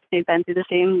age as us. They've been through the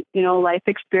same, life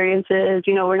experiences.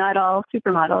 We're not all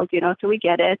supermodels, so we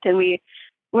get it. And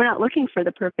we're not looking for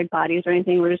the perfect bodies or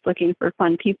anything. We're just looking for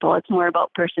fun people. It's more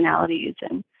about personalities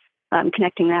and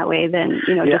connecting that way than,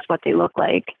 just what they look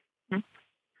like.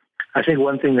 I think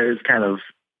one thing that is kind of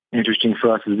interesting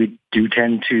for us is we do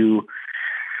tend to,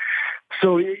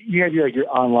 so you have your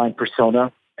online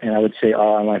persona, and I would say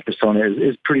our online persona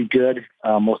is pretty good.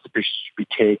 Most of the pictures we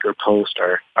take or post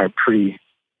are pretty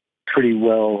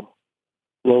well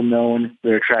known.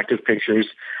 They're attractive pictures.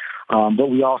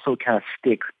 But we also kind of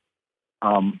stick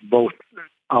both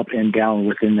up and down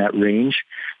within that range.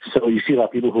 So you see a lot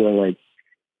of people who are like,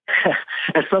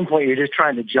 at some point you're just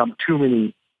trying to jump too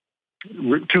many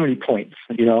points,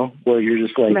 where you're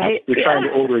just like, you're trying to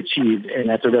overachieve, and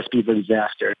that's a recipe for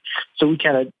disaster. So we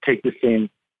kind of take the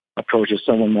same approach. If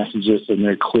someone messages and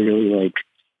they're clearly like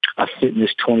a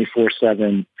fitness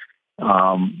 24/7,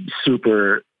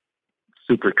 super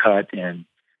cut, and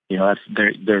that's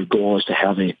their goal is to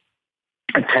have a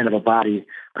 10 of a body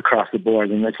across the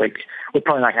board, and it's like we're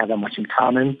probably not gonna have that much in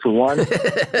common, for one,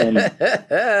 and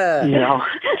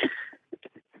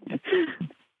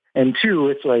and two,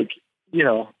 it's like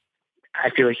I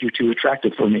feel like you're too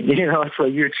attractive for me. It's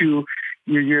like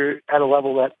you're at a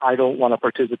level that I don't want to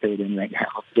participate in right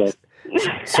now.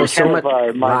 So much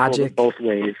logic both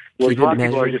ways. Where a lot of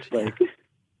people are just like,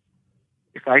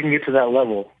 if I can get to that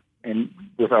level and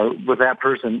with that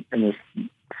person in this,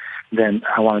 then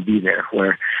I want to be there.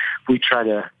 Where we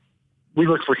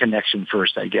look for connection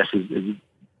first, I guess, is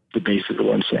the basis of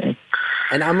what I'm saying.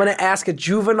 And I'm going to ask a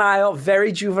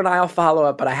very juvenile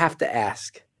follow-up, but I have to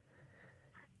ask.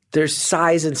 There's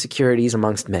size insecurities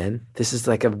amongst men. This is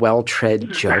like a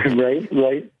well-tread joke.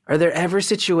 Right. Are there ever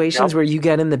situations where you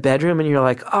get in the bedroom and you're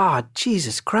like, oh,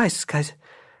 Jesus Christ, this guy's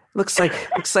looks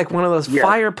like one of those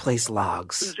fireplace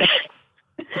logs.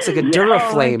 It's like a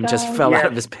Duraflame just fell out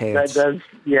of his pants. That does,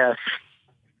 yes.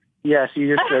 Yes,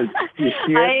 you just you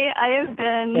see it. I have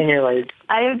been, and you're like,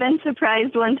 I have been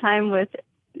surprised one time with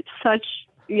such.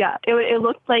 Yeah, it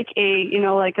looked like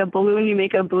like a balloon you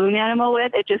make a balloon animal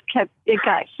with. It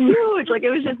got huge. Like it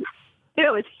was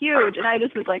huge. And I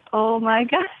just was like, oh my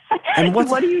God. And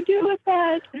what do you do with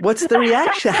that? What's the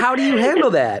reaction? How do you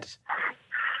handle that?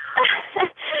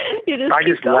 You just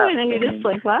keep going and you're just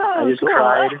like, wow. I just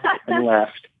cried and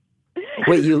left.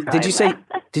 Wait, did you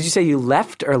say you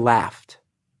left or laughed?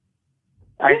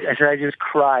 I said I just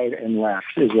cried and left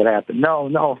is what happened.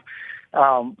 No.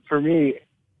 For me,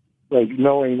 like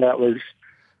knowing that was,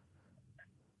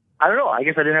 I don't know. I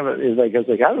guess I didn't have I was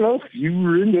like, I don't know, if you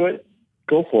were into it,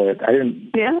 go for it. I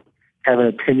didn't have an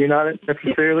opinion on it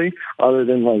necessarily, other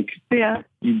than like,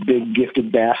 you big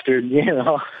gifted bastard,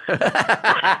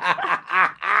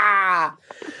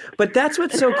 But that's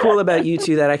what's so cool about you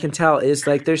two that I can tell is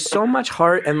like there's so much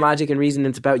heart and logic and reason.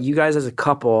 It's about you guys as a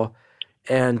couple,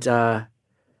 and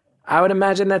I would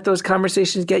imagine that those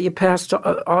conversations get you past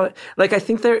all. Like I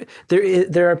think there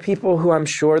are people who I'm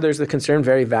sure there's the concern,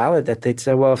 very valid, that they'd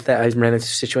say, well, if I ran into a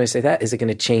situation like that, is it going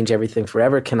to change everything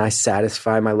forever? Can I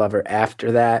satisfy my lover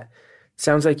after that?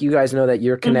 Sounds like you guys know that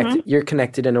you're connected. Mm-hmm. You're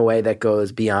connected in a way that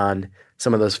goes beyond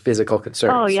some of those physical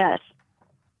concerns. Oh yes,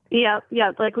 yeah.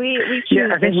 Like we choose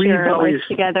to share life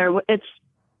together. It's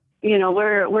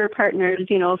we're partners.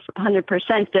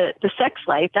 100%. The sex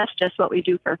life, that's just what we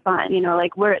do for fun.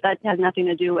 Like that has nothing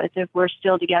to do with if we're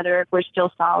still together, if we're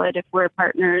still solid, if we're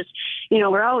partners. We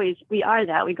are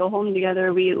that. We go home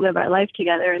together, we live our life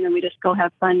together, and then we just go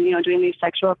have fun. Doing these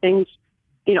sexual things,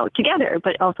 together,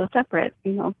 but also separate.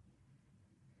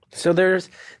 So there's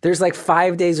like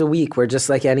 5 days a week where just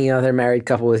like any other married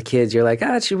couple with kids, you're like,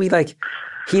 should we like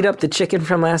heat up the chicken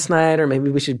from last night, or maybe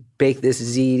we should bake this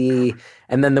ziti?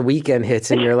 And then the weekend hits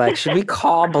and you're like, should we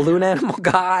call Balloon Animal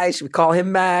Guy? Should we call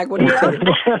him back? What do you think?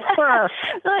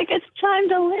 Like, it's time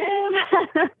to live.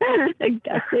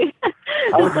 Exactly.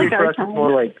 I would say for us, it's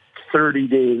more like 30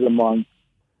 days a month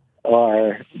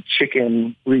are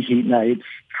chicken reheat nights,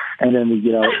 and then we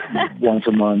get out once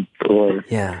a month, or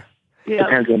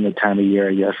depends on the time of year,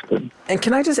 I guess. But. And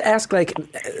can I just ask, like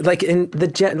in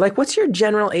the what's your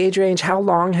general age range? How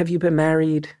long have you been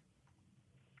married?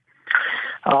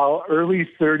 Early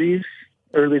 30s,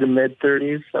 early to mid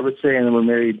 30s, I would say, and then we're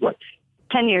married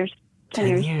 10 years.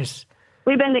 10 years.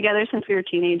 We've been together since we were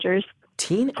teenagers.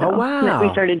 Oh, wow.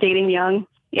 We started dating young.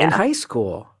 Yeah. In high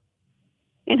school?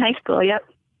 In high school, yep.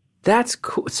 That's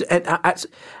cool.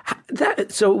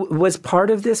 So was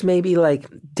part of this maybe like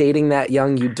dating that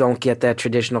young, you don't get that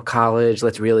traditional college,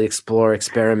 let's really explore,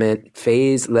 experiment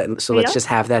phase, let's just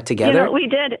have that together? We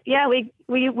did. Yeah, we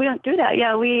don't do that.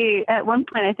 Yeah, we, at one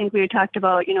point, I think we talked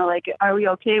about, like, are we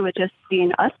okay with just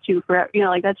being us two forever?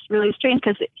 Like, that's really strange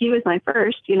because he was my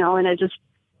first, and it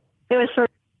was sort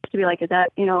of to be like, is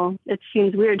that, it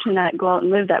seems weird to not go out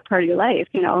and live that part of your life,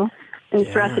 and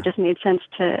for us, it just made sense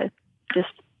to just,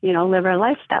 live our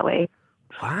life that way.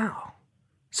 Wow.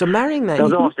 So marrying that... That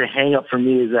was almost a hang-up for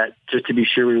me, is that just to be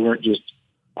sure we weren't just,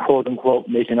 quote-unquote,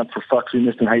 making up for fucks we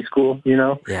missed in high school,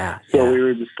 Yeah. So we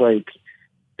were just like,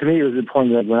 to me it was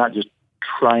important that we're not just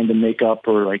trying to make up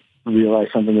or like realize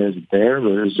something that isn't there,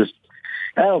 but it was just,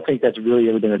 I don't think that's really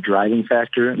ever been a driving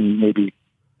factor, and maybe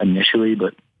initially,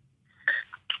 but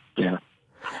yeah.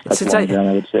 That's I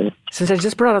would say. Since I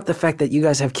just brought up the fact that you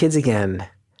guys have kids again,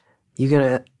 you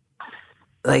gonna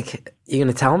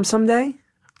tell them someday?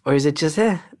 Or is it just,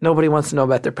 nobody wants to know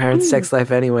about their parents' sex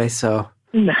life anyway, so.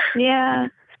 Yeah.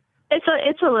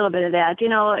 It's a little bit of that.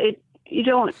 You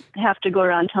don't have to go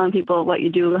around telling people what you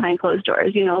do behind closed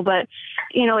doors, but,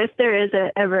 if there is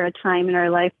ever a time in our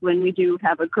life when we do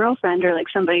have a girlfriend or like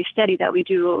somebody steady that we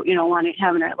do, want to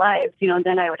have in our lives,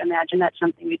 then I would imagine that's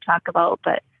something we talk about.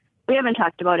 But we haven't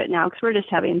talked about it now because we're just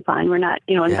having fun. We're not,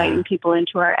 inviting people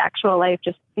into our actual life,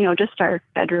 just our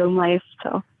bedroom life.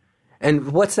 So.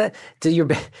 And what's that? Has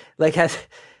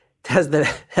the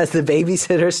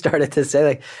babysitter started to say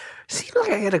like, seems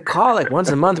like I get a call like once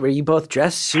a month where you both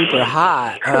dress super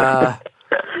hot.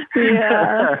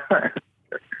 Yeah.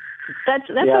 That's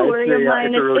a worry of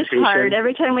mine. It's hard.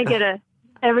 Every time we get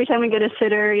a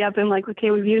sitter, I'm like,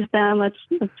 okay, we've used them. Let's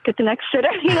get the next sitter.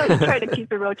 Try to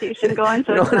keep a rotation going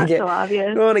so it's not so obvious.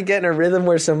 You don't want to get in a rhythm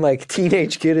where some like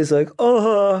teenage kid is like,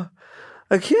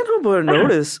 I can't help but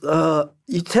notice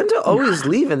you tend to always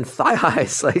leave in thigh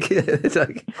highs. Like it's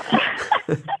like,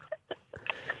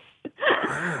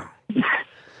 wow.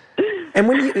 And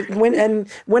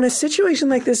when a situation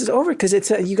like this is over, because it's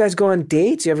you guys go on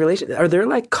dates, you have relations. Are there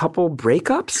like couple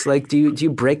breakups? Like, do you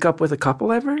break up with a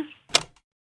couple ever?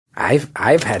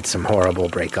 I've had some horrible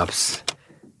breakups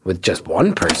with just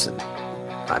one person.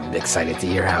 I'm excited to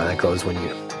hear how that goes when you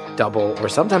double or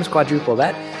sometimes quadruple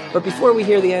that. But before we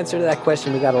hear the answer to that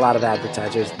question, we got a lot of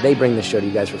advertisers. They bring the show to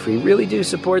you guys for free. Really do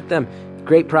support them.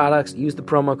 Great products. Use the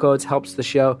promo codes. Helps the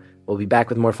show. We'll be back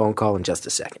with more phone call in just a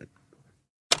second.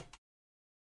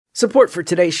 Support for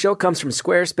today's show comes from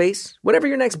Squarespace. Whatever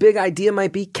your next big idea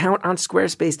might be, count on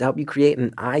Squarespace to help you create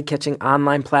an eye-catching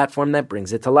online platform that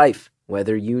brings it to life.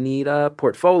 Whether you need a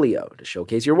portfolio to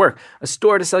showcase your work, a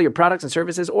store to sell your products and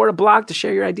services, or a blog to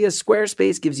share your ideas,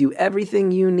 Squarespace gives you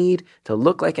everything you need to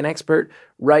look like an expert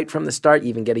right from the start. You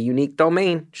even get a unique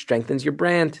domain, strengthens your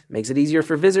brand, makes it easier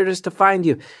for visitors to find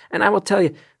you. And I will tell you,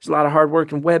 there's a lot of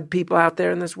hardworking web people out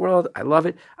there in this world. I love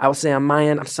it. I will say on my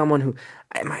end, I'm someone who,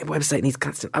 my website needs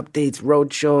constant updates,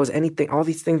 road shows, anything, all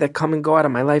these things that come and go out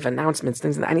of my life, announcements,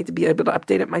 things that I need to be able to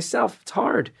update it myself. It's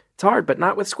hard. It's hard, but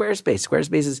not with Squarespace.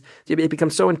 Squarespace it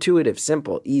becomes so intuitive,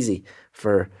 simple, easy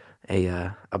for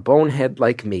a bonehead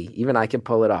like me. Even I can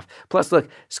pull it off. Plus, look,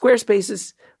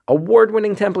 Squarespace's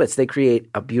award-winning templates. They create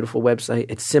a beautiful website.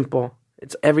 It's simple.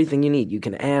 It's everything you need. You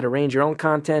can add, arrange your own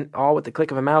content, all with the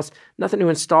click of a mouse. Nothing to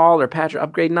install or patch or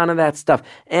upgrade, none of that stuff.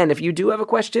 And if you do have a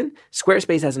question,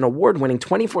 Squarespace has an award-winning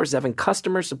 24/7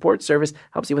 customer support service.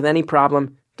 Helps you with any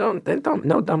problem. No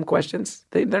dumb questions.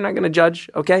 They're not going to judge,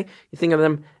 okay? You think of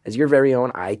them as your very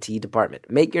own IT department.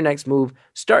 Make your next move.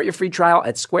 Start your free trial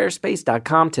at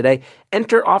squarespace.com today.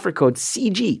 Enter offer code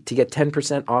CG to get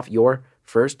 10% off your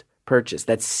first purchase.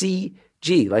 That's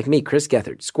CG, like me, Chris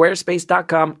Gethard.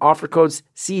 Squarespace.com, offer codes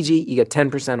CG, you get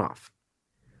 10% off.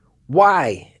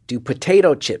 Why do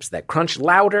potato chips that crunch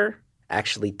louder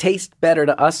actually taste better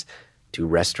to us Do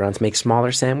restaurants make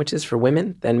smaller sandwiches for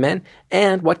women than men?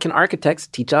 And what can architects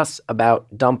teach us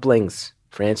about dumplings?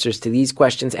 For answers to these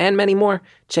questions and many more,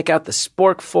 check out the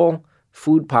Sporkful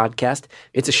Food Podcast.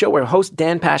 It's a show where host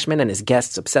Dan Pashman and his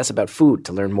guests obsess about food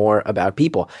to learn more about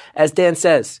people. As Dan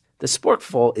says, the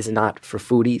Sporkful is not for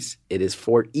foodies. It is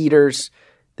for eaters.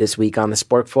 This week on the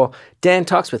Sporkful, Dan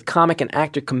talks with comic and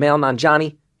actor Kumail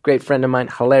Nanjiani, great friend of mine,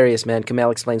 hilarious man.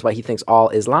 Kumail explains why he thinks all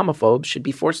Islamophobes should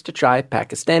be forced to try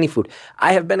Pakistani food.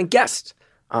 I have been a guest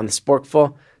on the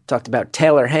Sporkful, talked about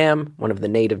Taylor ham, one of the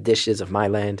native dishes of my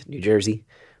land, New Jersey,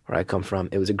 where I come from.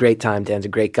 It was a great time. Dan's a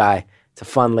great guy. It's a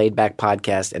fun, laid-back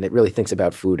podcast, and it really thinks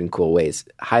about food in cool ways.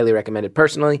 Highly recommended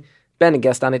personally. Been a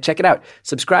guest on it. Check it out.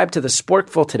 Subscribe to the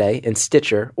Sporkful today in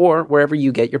Stitcher or wherever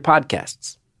you get your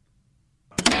podcasts.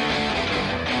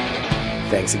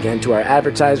 Thanks again to our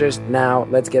advertisers. Now,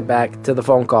 let's get back to the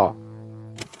phone call.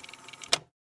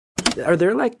 Are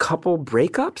there, like, couple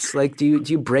breakups? Like, do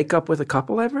you break up with a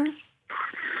couple ever?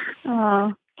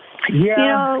 Oh.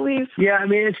 Yeah. We've... Yeah, I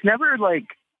mean, it's never, like,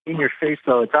 in your face,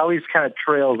 though. It's always kind of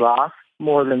trails off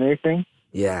more than anything.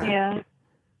 Yeah.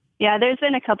 Yeah, there's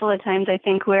been a couple of times, I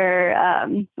think, where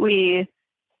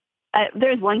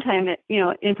there's one time,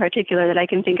 in particular that I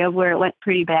can think of where it went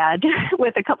pretty bad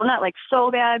with a couple, not like so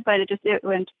bad, but it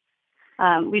went,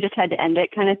 we just had to end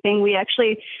it kind of thing. We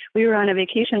were on a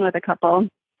vacation with a couple,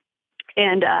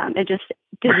 and it just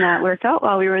did not work out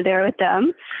while we were there with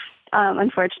them,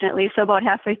 unfortunately. So about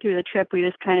halfway through the trip, we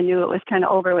just kind of knew it was kind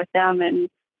of over with them, and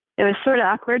it was sort of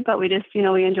awkward, but we just,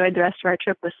 we enjoyed the rest of our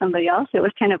trip with somebody else. It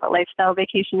was kind of a lifestyle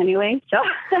vacation anyway, so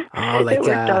it worked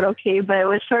out okay. But it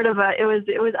was sort of it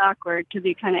was awkward to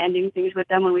be kind of ending things with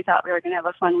them when we thought we were going to have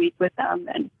a fun week with them,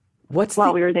 and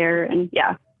while we were there, and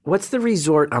yeah. What's the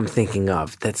resort I'm thinking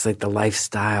of? That's like the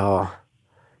lifestyle,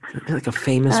 like a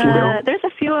famous one. There's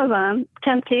a few of them.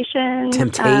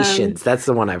 Temptations. That's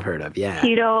the one I've heard of. Yeah.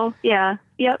 Keto. Yeah.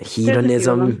 Yep.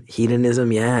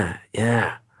 Hedonism.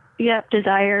 Yeah. Yep,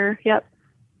 Desire. Yep.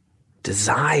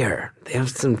 Desire. They have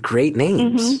some great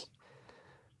names.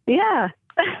 Mm-hmm. Yeah.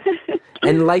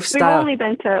 And lifestyle. We've only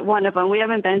been to one of them.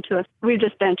 We've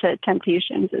just been to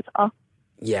Temptations is all.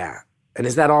 Yeah. And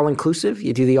is that all inclusive?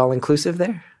 You do the all inclusive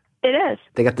there? It is.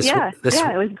 They got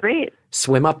it was great.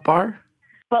 Swim up bar?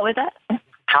 What was that?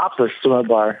 Topless swim up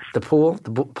bar. The pool?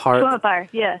 Part? Swim up bar,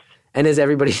 yes. And is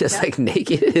everybody just like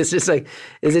naked? Is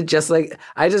it just like,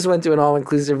 I just went to an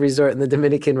all-inclusive resort in the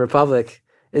Dominican Republic.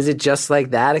 Is it just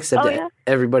like that, except that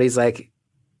everybody's like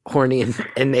horny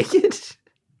and naked?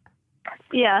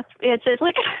 Yeah, it's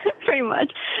like pretty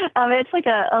much. It's like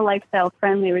a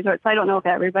lifestyle-friendly resort. So I don't know if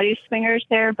everybody's swingers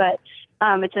there, but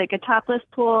it's like a topless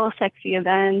pool, sexy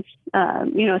events,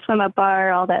 swim-up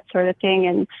bar, all that sort of thing.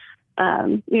 And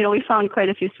we found quite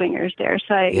a few swingers there.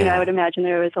 So I would imagine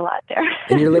there was a lot there.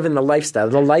 And you're living the lifestyle.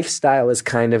 The lifestyle is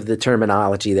kind of the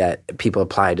terminology that people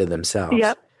apply to themselves.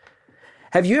 Yep.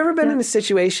 Have you ever been in a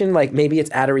situation, like maybe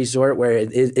it's at a resort where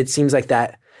it seems like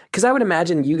that? Because I would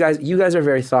imagine you guys are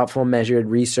very thoughtful, measured,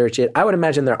 research it. I would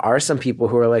imagine there are some people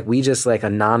who are like, we just like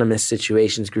anonymous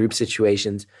situations, group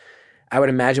situations. I would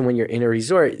imagine when you're in a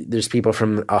resort, there's people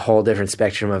from a whole different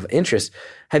spectrum of interest.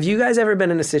 Have you guys ever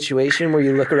been in a situation where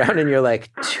you look around and you're like,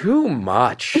 too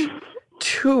much?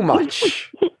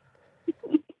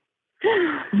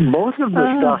 Most of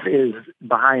the stuff is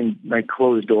behind like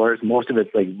closed doors. Most of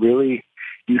it's like really,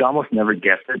 you'd almost never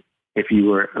guess it if you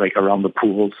were like around the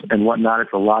pools and whatnot.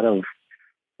 It's a lot of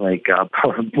like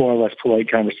more or less polite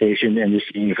conversation and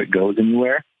just seeing if it goes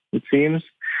anywhere, it seems.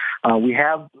 We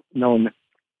have known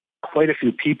quite a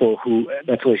few people who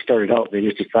that's why they started out. They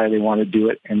just decided they want to do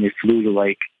it, and they flew to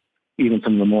like even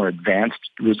some of the more advanced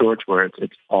resorts where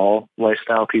it's all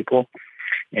lifestyle people,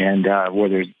 and where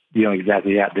there's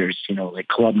exactly that. There's like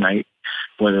club night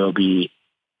where there'll be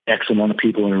X amount of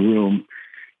people in a room,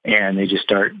 and they just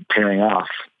start pairing off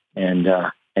and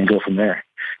go from there.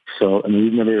 So I mean,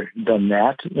 we've never done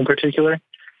that in particular,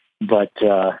 but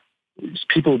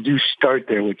people do start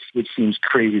there, which seems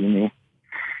crazy to me.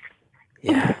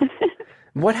 Yeah.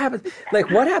 What happens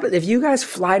if you guys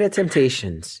fly to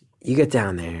Temptations, you get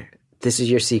down there, this is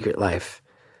your secret life.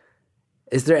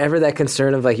 Is there ever that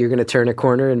concern of like you're going to turn a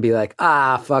corner and be like,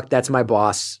 fuck, that's my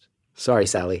boss. Sorry,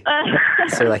 Sally.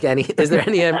 So like is there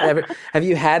any ever, have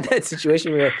you had that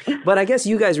situation where, but I guess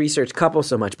you guys research couples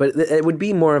so much, but it would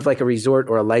be more of like a resort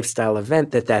or a lifestyle event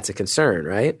that's a concern,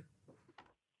 right?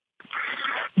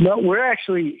 No, we're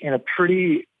actually in a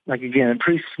pretty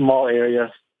small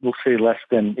area. We'll say less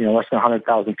than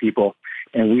 100,000 people.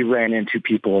 And we ran into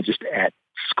people just at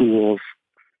schools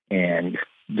and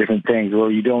different things where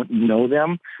you don't know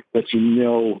them, but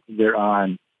they're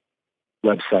on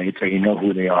websites or you know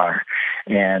who they are.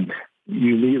 and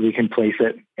you immediately can place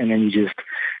it, and then you just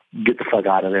get the fuck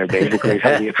out of there, basically, is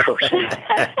how we approach it.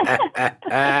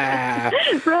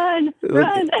 Run.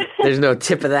 There's no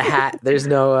tip of the hat. There's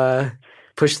no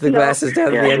push the glasses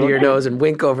down to the end of your nose and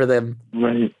wink over them.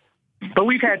 Right. But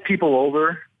we've had people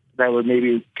over that were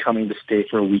maybe coming to stay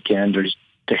for a weekend or just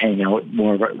to hang out,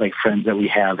 more of our, like, friends that we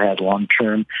have had long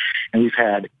term. And we've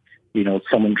had,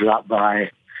 someone drop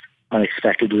by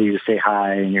unexpectedly to say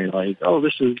hi, and you're like, oh,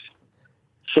 this is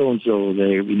so-and-so,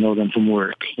 we know them from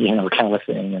work, kind of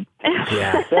thing. And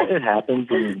yeah, it happens.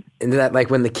 And that, like,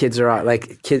 when the kids are out,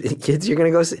 like, kids, you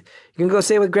can go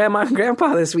stay with grandma and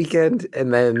grandpa this weekend,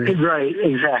 and then right,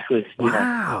 exactly.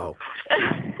 Wow.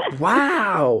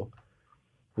 Wow.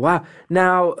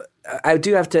 Now, I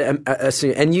do have to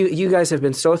assume, and you guys have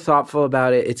been so thoughtful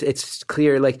about it. It's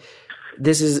clear, like,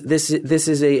 this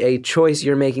is a choice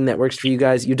you're making that works for you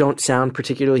guys. You don't sound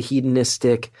particularly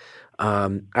hedonistic.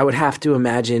 I would have to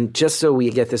imagine, just so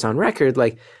we get this on record,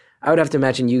 like, I would have to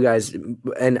imagine you guys,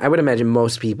 and I would imagine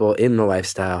most people in the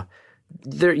lifestyle,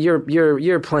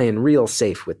 you're playing real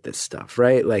safe with this stuff,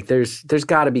 right? Like, there's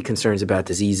got to be concerns about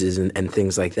diseases and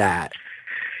things like that.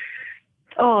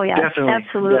 Oh yeah, definitely,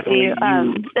 absolutely.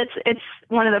 Definitely. It's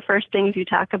one of the first things you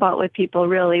talk about with people.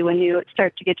 Really, when you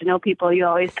start to get to know people, you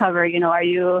always cover. Are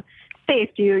you safe?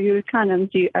 Do you use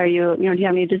condoms? Do you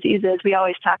have any diseases? We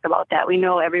always talk about that. We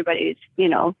know everybody's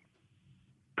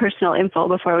personal info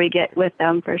before we get with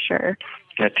them, for sure.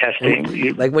 Yeah,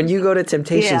 testing. Like, when you go to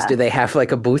Temptations, do they have,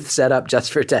 like, a booth set up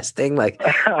just for testing? Like.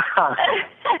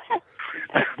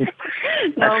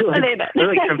 No, I feel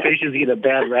like Temptations get a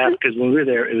bad rap because when we were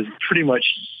there, it was pretty much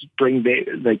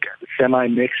like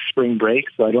semi-mixed spring break.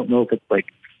 So I don't know if it's, like,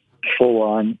 full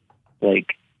on,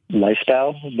 like,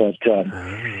 lifestyle, but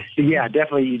yeah,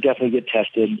 definitely, you definitely get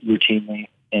tested routinely,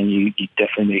 and you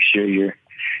definitely make sure you're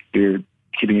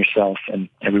keeping yourself and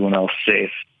everyone else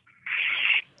safe.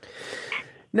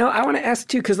 No, I want to ask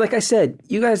too, because, like I said,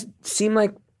 you guys seem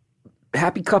like a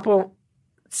happy couple.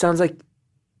 Sounds like,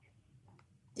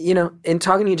 in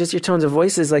talking to you, just your tones of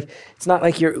voices, like, it's not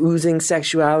like you're oozing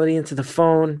sexuality into the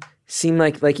phone. Seem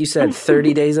like you said,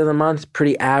 30 days of the month,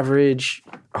 pretty average,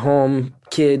 home,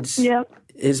 kids. Yep.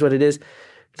 Is what it is.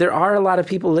 There are a lot of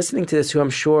people listening to this who, I'm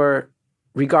sure,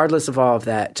 regardless of all of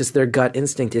that, just their gut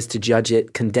instinct is to judge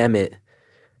it, condemn it.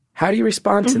 How do you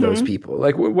respond to those people?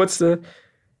 Like, what's the,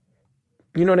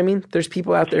 you know what I mean? There's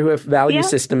people out there who have value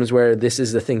systems where this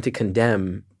is the thing to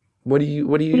condemn. What do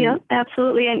you? Yeah,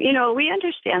 absolutely. And, we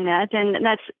understand that. And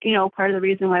that's, part of the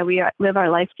reason why we live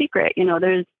our life secret.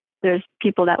 There's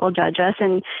people that will judge us,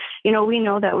 and, we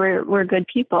know that we're good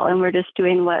people, and we're just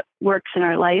doing what works in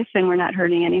our life, and we're not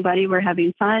hurting anybody. We're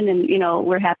having fun, and,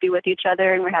 we're happy with each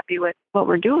other, and we're happy with what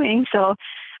we're doing. So,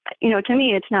 to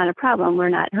me, it's not a problem. We're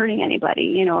not hurting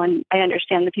anybody, and I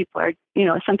understand the people are,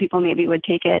 some people maybe would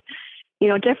take it,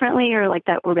 differently, or like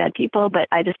that we're bad people, but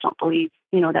I just don't believe,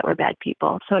 that we're bad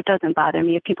people. So it doesn't bother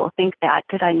me if people think that,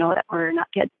 because I know that we're not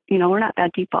we're not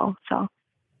bad people. So.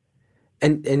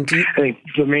 And do you, I think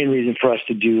the main reason for us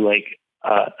to do, like,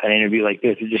 an interview like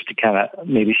this is just to kind of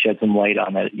maybe shed some light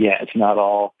on that. Yeah, it's not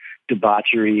all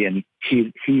debauchery and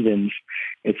heathens.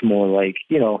 It's more like,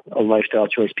 a lifestyle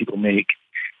choice people make.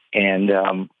 And,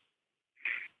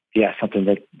 something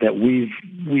that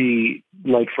we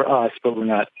like for us, but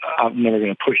I'm never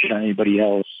going to push it on anybody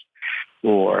else,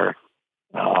 or,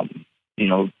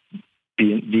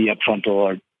 be upfront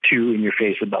or too in your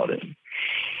face about it.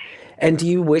 And do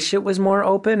you wish it was more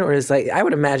open, or is, like, I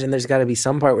would imagine there's got to be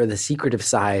some part where the secretive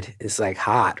side is, like,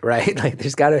 hot, right? Like,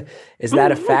 is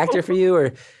that a factor for you?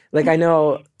 Or, like, I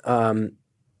know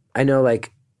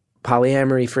like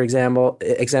polyamory, for example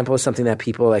is something that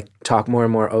people, like, talk more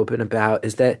and more open about.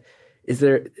 Is there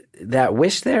that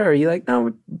wish there? Or are you like, no,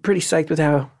 we're pretty psyched with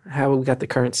how we got the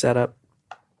current setup?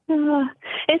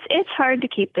 It's hard to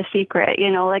keep the secret,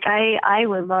 like I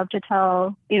would love to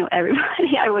tell,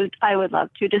 everybody. I would love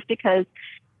to, just because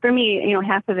for me,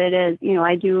 half of it is,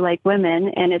 I do like women,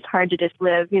 and it's hard to just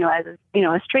live, as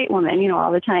a straight woman,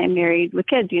 all the time married with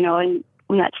kids, and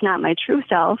that's not my true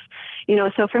self,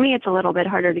 so for me, it's a little bit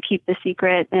harder to keep the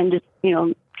secret and just,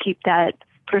 keep that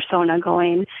persona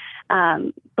going.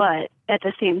 But at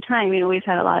the same time, we've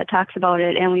had a lot of talks about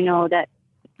it, and we know that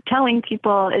telling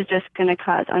people is just going to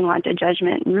cause unwanted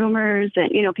judgment and rumors,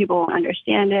 and, people won't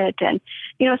understand it. And,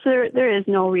 so there is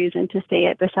no reason to say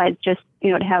it besides just,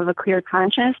 to have a clear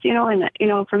conscience, and,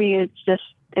 for me,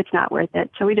 it's not worth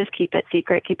it. So we just keep it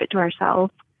secret, keep it to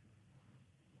ourselves.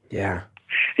 Yeah.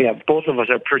 Yeah. Both of us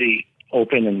are pretty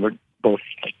open, and we're both,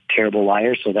 like, terrible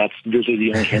liars. So those are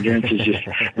the only hindrance, is just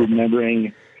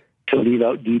remembering to leave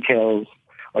out details,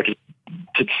 or to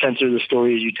to censor the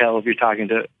stories you tell if you're talking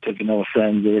to vanilla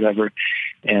friends or whatever.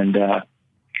 And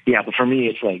yeah, but for me,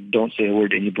 it's like, don't say a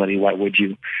word to anybody. Why would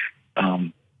you?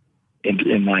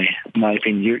 In my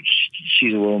opinion,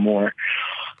 she's a little more,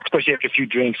 especially after a few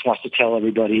drinks, wants to tell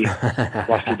everybody,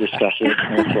 wants to discuss it.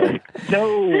 And it's like,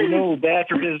 no, bad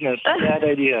for business, bad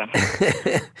idea.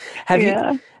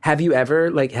 Have you ever,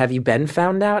 like, have you been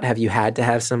found out? Have you had to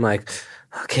have some, like,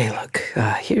 okay, look,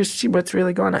 here's what's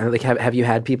really going on? Like, have you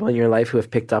had people in your life who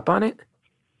have picked up on it?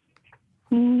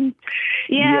 Yeah,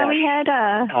 yes. We had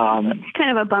kind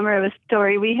of a bummer of a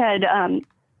story. We had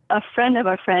a friend of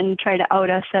a friend try to out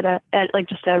us at like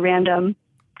just a random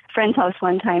friend's house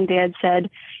one time. They had said,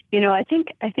 I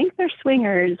think they're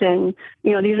swingers, and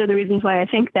these are the reasons why I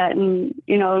think that, and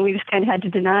and we just kind of had to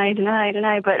deny.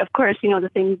 But of course, the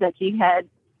things that he had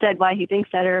said why he thinks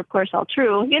that are of course all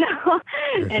true,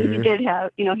 Mm-hmm. And he did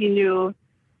have, he knew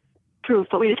proof,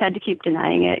 but we just had to keep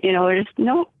denying it. We're just,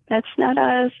 no, that's not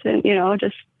us, and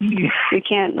just we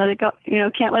can't let it go.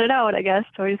 Can't let it out, I guess.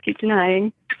 So we just keep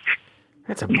denying.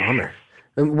 That's a bummer.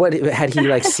 And what had he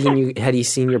like seen you? Had he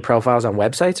seen your profiles on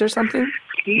websites or something?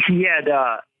 He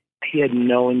had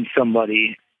known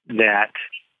somebody that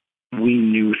we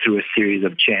knew through a series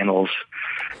of channels,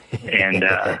 and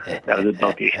that was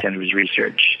about the extent of his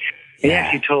research. He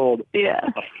actually told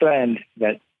a friend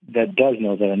that does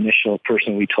know that initial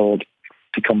person we told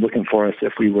to come looking for us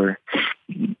if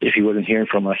he wasn't hearing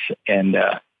from us, and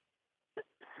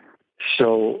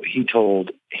so he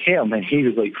told him, and he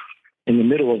was like in the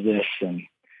middle of this, and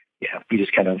we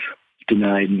just kind of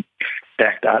denied and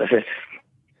backed out of it.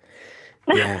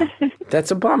 Yeah, that's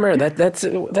a bummer. That's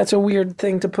a weird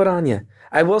thing to put on you.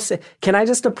 I will say, can I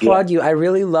just applaud you? I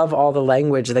really love all the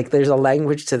language. Like, there's a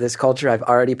language to this culture I've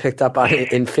already picked up on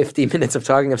in 50 minutes of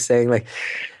talking, of saying like,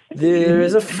 there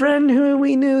is a friend who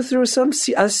we knew through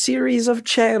a series of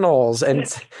channels, and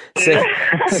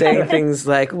saying things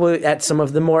like, well, at some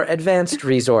of the more advanced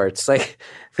resorts, like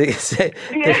there's a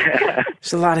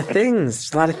lot of things.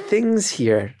 There's a lot of things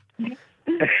here.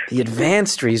 The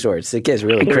advanced resorts. It gets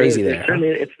really crazy there.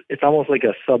 Certainly, it's almost like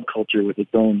a subculture with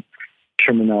its own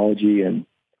terminology and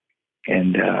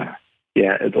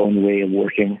its own way of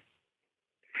working.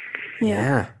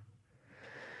 Yeah.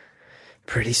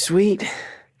 Pretty sweet.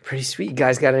 You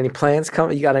guys got any plans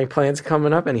coming? You got any plans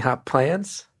coming up? Any hot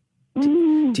plans?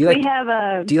 Do you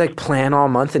like plan all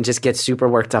month and just get super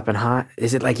worked up and hot?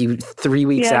 Is it like you 3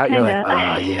 weeks out? Kinda. You're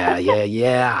like, oh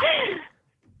yeah.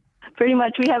 Pretty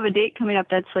much, we have a date coming up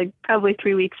that's like probably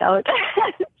 3 weeks out.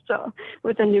 So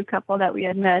with a new couple that we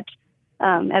had met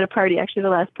at a party, actually the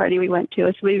last party we went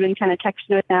to. So we've been kind of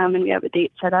texting with them, and we have a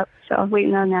date set up. So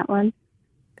waiting on that one.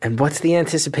 And what's the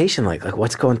anticipation like? Like,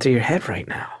 what's going through your head right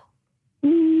now?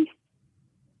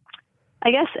 I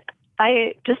guess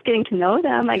just getting to know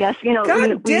them. I guess God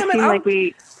damn it! I'm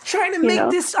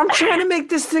trying to make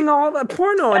this thing all a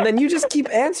porno, and then you just keep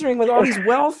answering with all these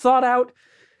well thought out,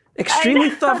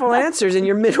 extremely thoughtful answers in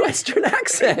your Midwestern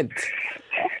accent.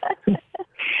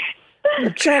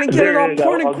 I'm trying to get it all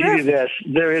pornographic. I'll give you this.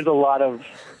 There is a lot of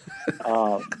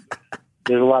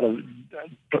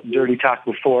dirty talk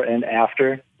before and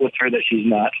after with her that she's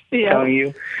not telling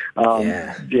you.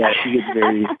 She gets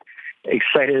very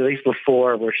excited, at least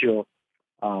before, where she'll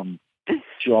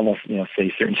almost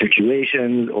say certain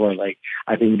situations, or like,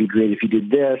 I think it'd be great if you did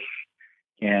this,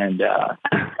 and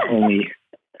only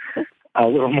a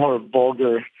little more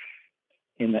vulgar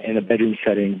in a bedroom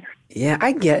setting. Yeah,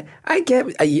 I get.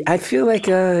 I feel like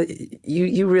you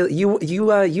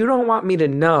don't want me to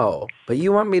know, but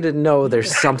you want me to know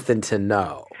there's something to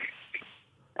know.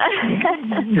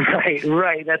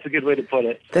 Right. That's a good way to put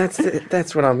it.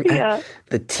 That's what I'm.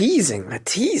 The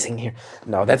teasing here.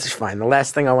 No, that's fine. The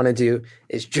last thing I want to do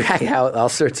is drag out all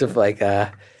sorts of like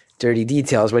dirty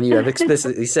details when you have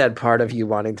explicitly said part of you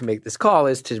wanting to make this call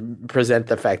is to present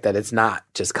the fact that it's not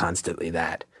just constantly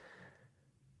that.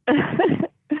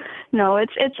 No,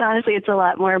 it's honestly, it's a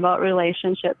lot more about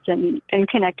relationships and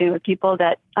connecting with people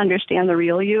that understand the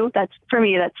real you. That's, for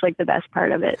me, that's like the best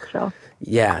part of it. So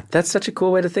yeah, that's such a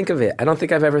cool way to think of it. I don't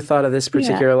think I've ever thought of this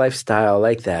particular lifestyle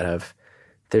like that, of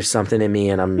there's something in me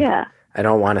and I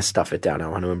don't want to stuff it down. I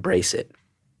want to embrace it.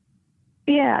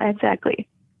 Yeah, exactly.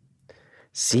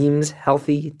 Seems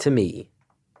healthy to me.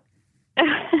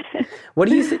 What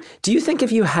do you think? Do you think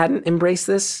if you hadn't embraced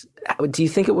this, do you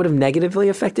think it would have negatively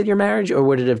affected your marriage, or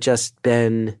would it have just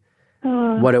been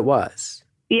what it was?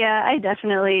 Yeah, I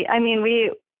mean, we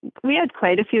had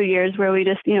quite a few years where we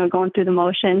just, going through the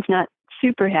motions, not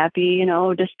super happy,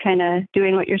 just kind of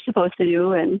doing what you're supposed to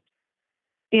do. And,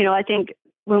 I think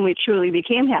when we truly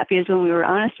became happy is when we were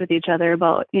honest with each other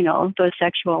about, you know, those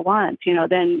sexual wants. You know,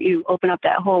 then you open up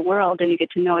that whole world and you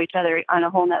get to know each other on a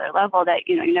whole nother level that,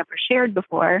 you know, you never shared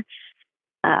before.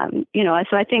 You know,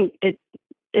 so I think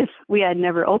if we had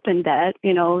never opened that,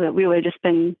 you know, that we would have just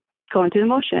been going through the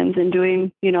motions and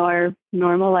doing, you know, our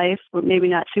normal life, maybe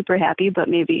not super happy, but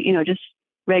maybe, you know, just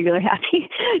regular happy,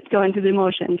 going through the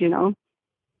motions, you know.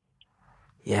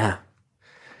 Yeah.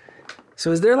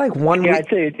 So is there like one Yeah, week? I'd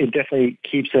say it definitely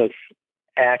keeps us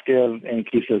active and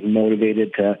keeps us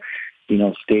motivated to, you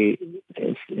know, stay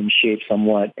in shape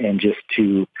somewhat, and just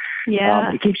to,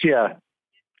 it keeps you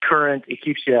current. It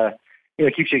keeps you, you know,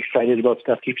 it keeps you excited about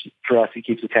stuff. For us, it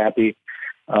keeps us happy.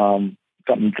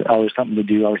 Always something to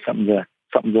do, always something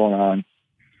going on.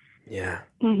 Yeah.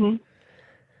 Mm-hmm.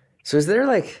 So is there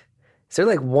like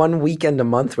 1 weekend a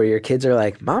month where your kids are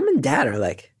like, mom and dad are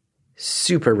like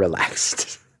super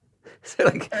relaxed? So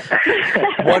like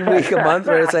 1 week a month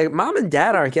where it's like, mom and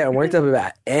dad aren't getting worked up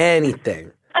about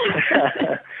anything.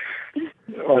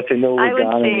 Or I'd say no, we're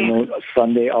gone, and you know,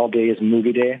 Sunday all day is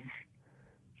movie day.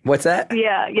 What's that?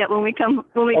 Yeah. When we come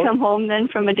home then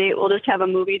from a date, we'll just have a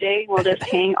movie day. We'll just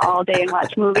hang all day and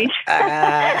watch movies. You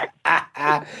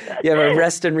have a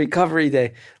rest and recovery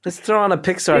day. Let's throw on a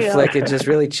Pixar flick and just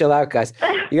really chill out, guys.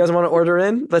 You guys want to order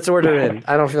in? Let's order in.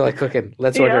 I don't feel like cooking.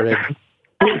 Let's order in.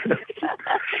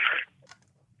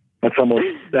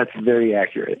 That's very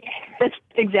accurate. That's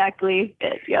exactly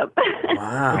it. Yep.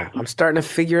 Wow. I'm starting to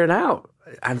figure it out.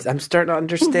 I'm starting to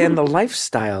understand the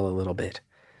lifestyle a little bit.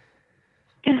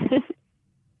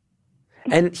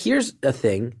 And here's the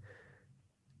thing.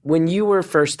 When you were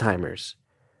first timers,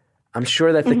 I'm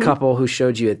sure that the couple who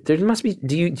showed you it, there must be,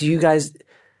 do you guys,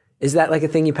 is that like a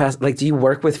thing you pass, like, do you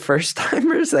work with first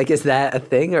timers? Like, is that a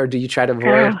thing, or do you try to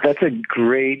avoid? That's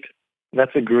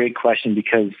a great question,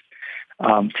 because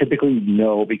typically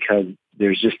no, because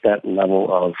there's just that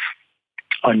level of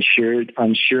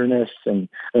unsureness, and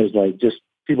there's like just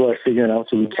people are figuring out,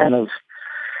 so we kind of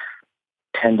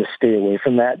tend to stay away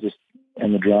from that, just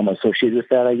and the drama associated with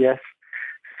that, I guess.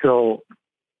 So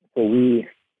we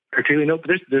particularly know,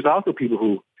 but there's also people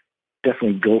who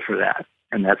definitely go for that,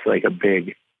 and that's like a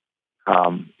big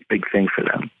thing for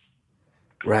them.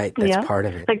 Right, that's part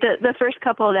of it. Like the first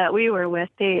couple that we were with,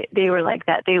 they were like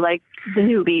that. They liked the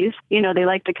newbies. You know, they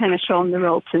like to kind of show them the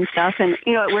ropes and stuff. And,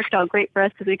 you know, it worked out great for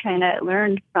us because we kind of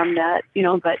learned from that, you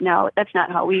know, but now that's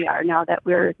not how we are now that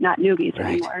we're not newbies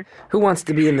anymore. Who wants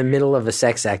to be in the middle of a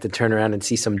sex act and turn around and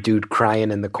see some dude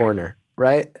crying in the corner,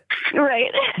 right?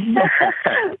 Right.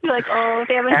 You're like, oh,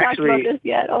 they haven't talked about this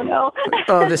yet. Oh, no.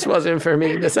 Oh, this wasn't for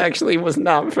me. This actually was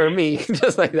not for me.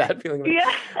 Just like that feeling. Like,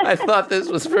 I thought this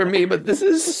was for me, but this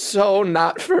is so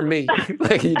not for me.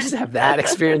 Like, you just have that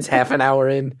experience half an hour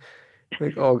in.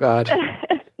 Like, oh, God.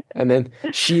 And then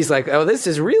she's like, oh, this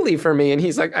is really for me. And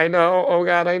he's like, I know. Oh,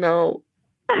 God, I know.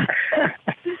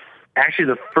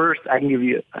 Actually, I can give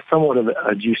you somewhat of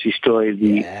a juicy story.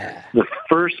 The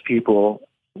first people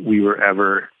we were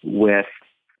ever with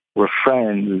were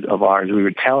friends of ours. We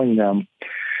were telling them,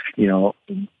 you know,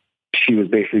 she was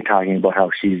basically talking about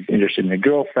how she's interested in a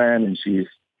girlfriend and she's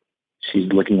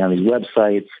looking on these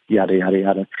websites, yada, yada,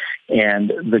 yada.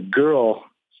 And the girl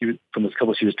from this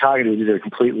couple she was talking to, they were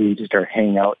completely just our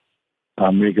hanging out,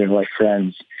 regular life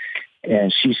friends.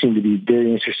 And she seemed to be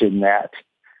very interested in that.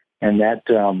 And that,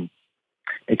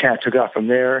 it kind of took off from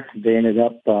there. They ended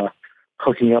up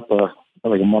hooking up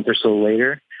like a month or so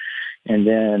later. And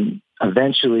then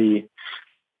eventually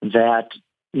that,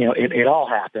 you know, it all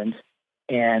happened.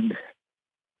 And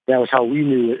that was how we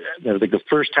knew that was like the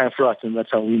first time for us. And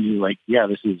that's how we knew, like, yeah,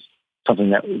 this is something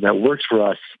that works for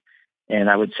us. And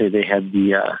I would say they had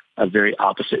a very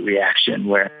opposite reaction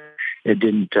where it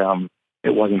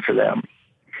wasn't for them.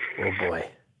 Oh boy.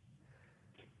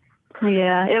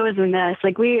 Yeah, it was a mess.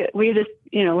 Like we just,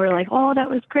 you know, we're like, oh, that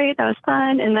was great, that was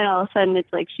fun, and then all of a sudden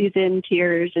it's like she's in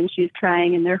tears and she's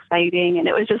crying and they're fighting, and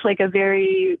it was just like a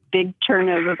very big turn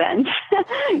of events,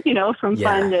 you know, from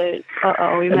fun to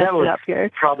we messed it up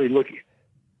here. Probably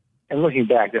looking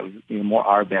back, that was, you know, more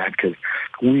our bad, because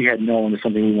we had known it was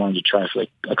something we wanted to try for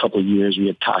like a couple of years. We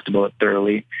had talked about it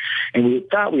thoroughly, and we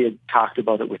thought we had talked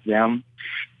about it with them,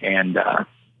 and I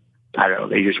don't know,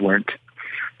 they just weren't.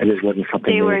 It just wasn't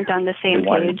something. They weren't on the same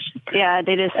page. Yeah,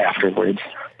 they just afterwards.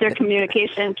 Their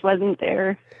communication wasn't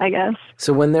there, I guess.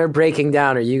 So when they're breaking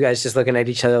down, are you guys just looking at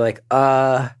each other like,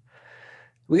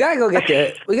 we gotta go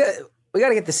get we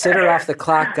gotta get the sitter off the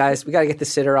clock, guys. We gotta get the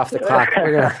sitter off the clock.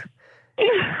 We're gonna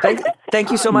thank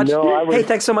you so much. Hey,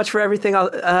 thanks so much for everything.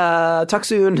 I'll talk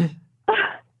soon.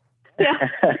 Yeah.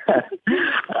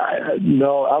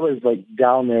 No, I was like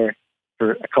down there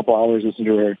for a couple hours listening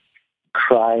to her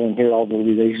cry and hear all the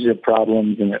relationship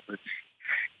problems, and it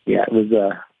was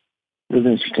an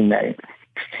interesting night.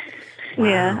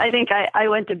 Yeah, I think I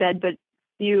went to bed, but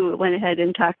you went ahead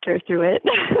and talked her through it,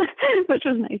 which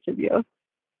was nice of you.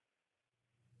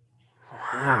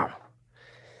 Wow.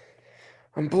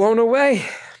 I'm blown away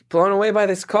by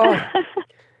this call.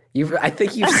 I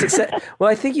think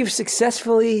you've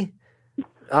successfully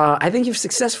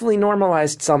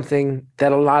normalized something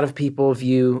that a lot of people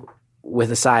view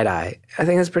with a side eye. I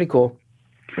think that's pretty cool.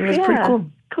 Pretty cool.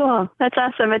 Cool. That's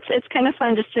awesome. It's kind of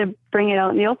fun just to bring it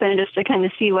out in the open and just to kind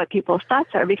of see what people's thoughts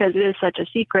are, because it is such a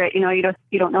secret. You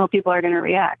don't know how people are going to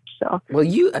react. So, well,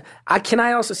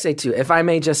 I also say too, if I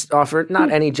may just offer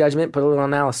not any judgment, but a little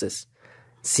analysis.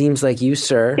 Seems like you,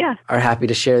 sir, are happy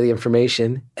to share the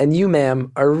information, and you,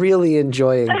 ma'am, are really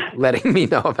enjoying letting me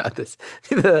know about this.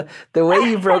 The way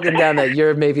you've broken down that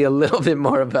you're maybe a little bit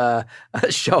more of a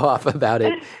show off about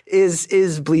it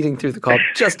is bleeding through the call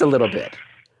just a little bit.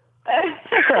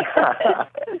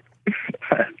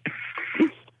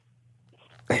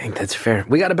 I think that's fair.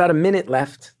 We got about a minute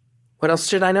left. What else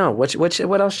should I know? What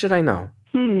else should I know?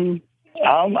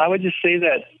 I would just say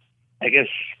that I guess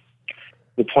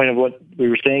the point of what we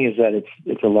were saying is that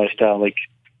it's a lifestyle like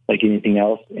anything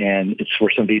else, and it's for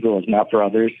some people, it's not for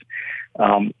others.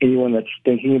 Anyone that's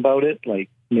thinking about it, like,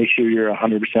 make sure you're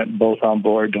 100% both on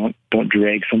board. Don't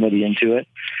drag somebody into it,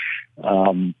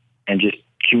 and just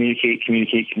communicate.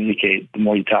 The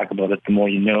more you talk about it, the more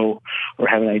you know or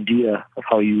have an idea of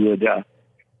how you would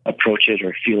approach it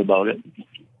or feel about it.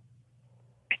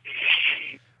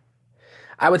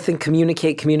 I would think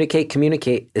communicate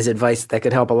is advice that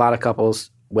could help a lot of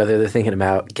couples, whether they're thinking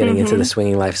about getting into the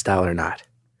swinging lifestyle or not.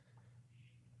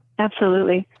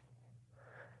 Absolutely.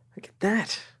 Look at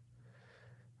that.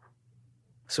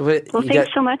 So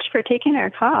thanks so much for taking our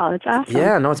call. It's awesome.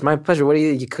 Yeah, no, it's my pleasure. What are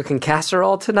you cooking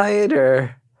casserole tonight,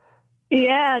 or?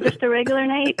 Yeah, just a regular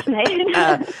night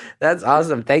tonight. That's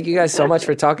awesome. Thank you guys so much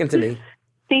for talking to me.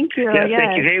 Thank you. Yeah,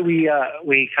 thank you. Hey,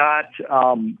 we caught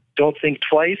Don't Think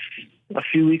Twice a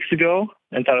few weeks ago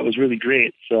and thought it was really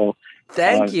great. So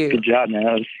thank you. Good job,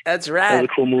 man. That's rad. That was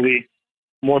a cool movie.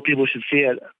 More people should see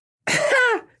it.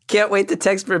 Can't wait to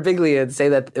text Birbiglia and say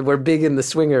that we're big in the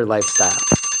swinger lifestyle.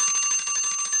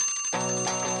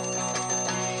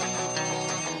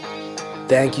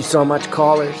 Thank you so much,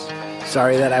 callers.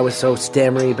 Sorry that I was so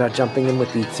stammery about jumping in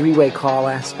with the three-way call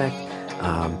aspect.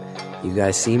 You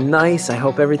guys seem nice. I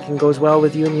hope everything goes well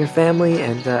with you and your family.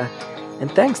 And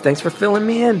thanks for filling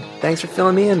me in.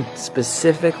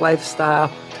 Specific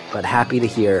lifestyle, but happy to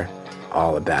hear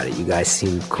all about it. You guys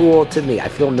seem cool to me. I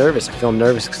feel nervous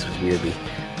because it's weirdly.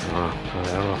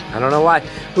 I don't know why.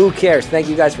 Who cares? Thank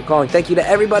you guys for calling. Thank you to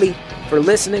everybody for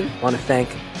listening. I want to thank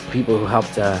people who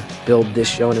helped build this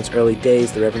show in its early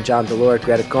days. The Reverend John Delore,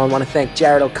 Greta Cohn. I want to thank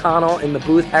Jared O'Connell in the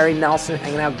booth, Harry Nelson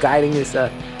hanging out, guiding this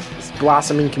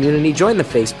blossoming community. Join the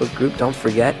Facebook group. Don't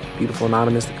forget, Beautiful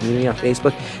Anonymous, the community on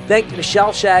Facebook. Thank you to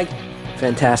Shellshag.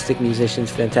 Fantastic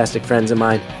musicians, fantastic friends of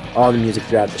mine. All the music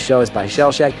throughout the show is by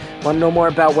Shellshag. Want to know more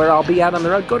about where I'll be out on the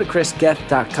road? Go to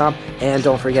chrisgeth.com. And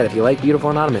don't forget, if you like Beautiful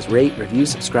Anonymous, rate, review,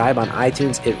 subscribe on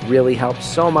iTunes. It really helps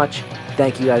so much.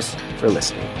 Thank you guys for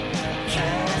listening.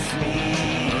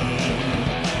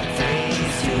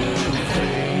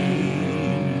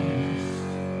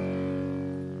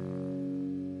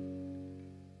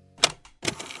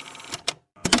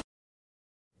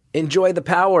 Enjoy the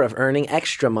power of earning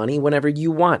extra money whenever you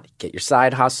want. Get your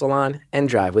side hustle on and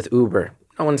drive with Uber.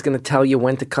 No one's going to tell you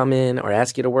when to come in or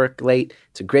ask you to work late.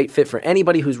 It's a great fit for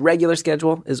anybody whose regular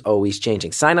schedule is always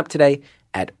changing. Sign up today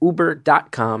at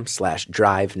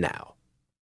uber.com/drive now.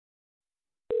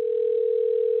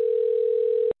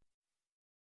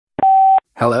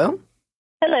 Hello?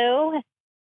 Hello.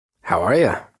 How are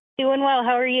you? Doing well.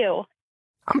 How are you?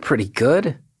 I'm pretty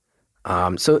good.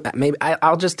 So maybe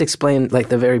I'll just explain like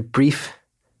the very brief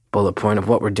bullet point of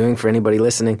what we're doing for anybody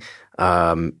listening.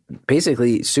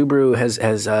 Basically, Subaru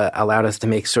has allowed us to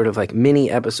make sort of like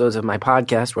mini episodes of my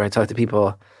podcast where I talk to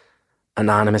people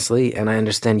anonymously. And I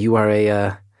understand you are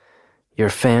you're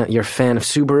a fan of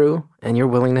Subaru, and you're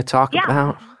willing to talk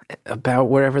about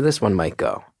wherever this one might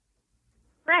go.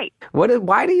 Right. What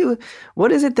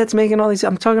is it that's making all these,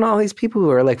 I'm talking to all these people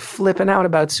who are like flipping out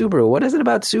about Subaru. What is it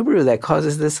about Subaru that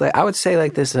causes this, like, I would say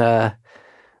like this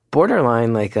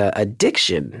borderline like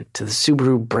addiction to the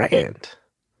Subaru brand?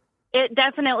 It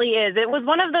definitely is. It was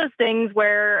one of those things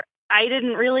where I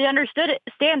didn't really understand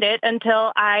it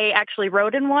until I actually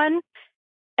rode in one.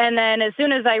 And then as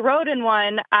soon as I rode in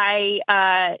one,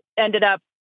 I ended up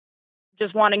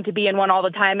just wanting to be in one all the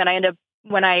time. And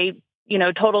when I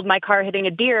totaled my car hitting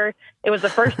a deer, it was the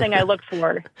first thing I looked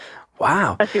for.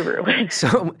 Wow. a Subaru.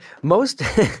 So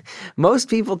most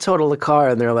people total a car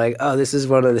and they're like, oh, this is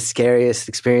one of the scariest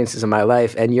experiences of my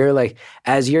life. And you're like,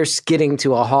 as you're skidding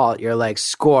to a halt, you're like,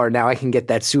 score, now I can get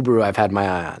that Subaru I've had my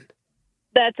eye on.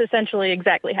 That's essentially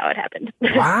exactly how it happened.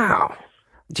 Wow.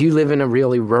 Do you live in a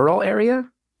really rural area?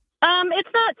 It's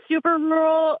not super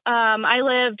rural. I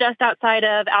live just outside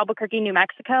of Albuquerque, New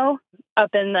Mexico,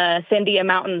 up in the Sandia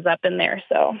Mountains up in there.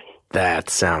 So That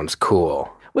sounds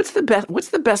cool. What's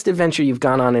the best adventure you've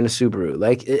gone on in a Subaru?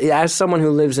 Like, as someone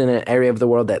who lives in an area of the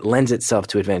world that lends itself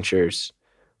to adventures,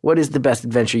 what is the best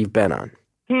adventure you've been on?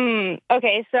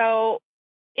 Okay, so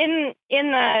in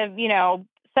the,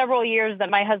 several years that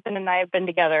my husband and I have been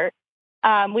together,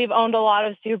 we've owned a lot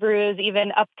of Subarus,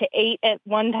 even up to 8 at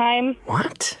one time.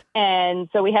 What? And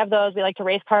so we have those. We like to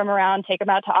race car them around, take them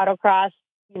out to autocross,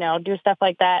 do stuff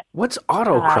like that. What's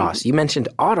autocross? You mentioned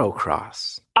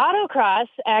autocross. Autocross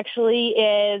actually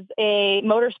is a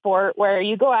motorsport where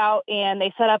you go out and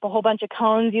they set up a whole bunch of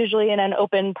cones, usually in an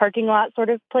open parking lot sort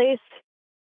of place,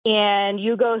 and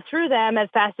you go through them as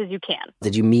fast as you can.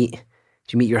 Did you meet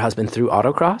your husband through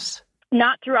autocross?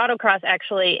 Not through autocross,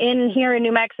 actually. Here in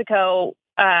New Mexico,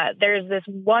 there's this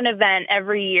one event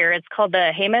every year. It's called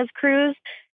the Jemez Cruise,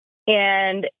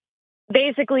 and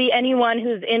basically anyone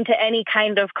who's into any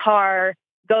kind of car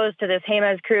goes to this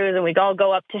Jemez Cruise, and we all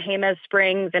go up to Jemez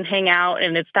Springs and hang out,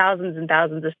 and it's thousands and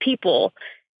thousands of people.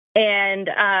 And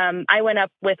I went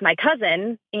up with my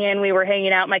cousin, and we were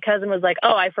hanging out. My cousin was like,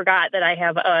 oh, I forgot that I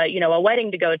have a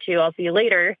wedding to go to. I'll see you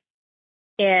later.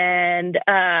 And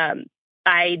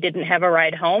I didn't have a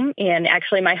ride home, and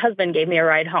actually my husband gave me a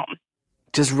ride home.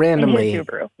 Just randomly? In his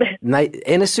Subaru.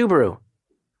 In a Subaru?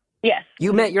 Yes.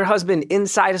 You met your husband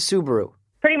inside a Subaru?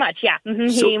 Pretty much, yeah. Mm-hmm.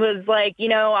 So, he was like,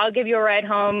 I'll give you a ride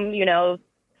home,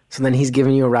 So then he's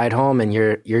giving you a ride home, and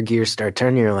your gears start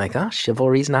turning. You're like, oh,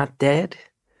 chivalry's not dead.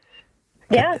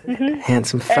 Yeah. Mm-hmm.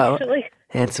 Handsome fellow. Actually.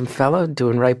 Handsome fellow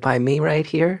doing right by me right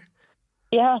here.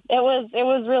 Yeah, it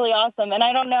was really awesome. And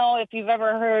I don't know if you've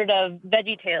ever heard of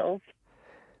VeggieTales.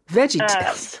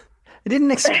 VeggieTales? I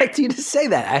didn't expect you to say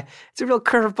that. It's a real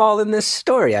curveball in this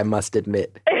story, I must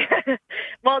admit.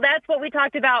 Well, that's what we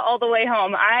talked about all the way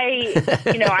home.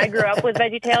 I grew up with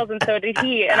VeggieTales, and so did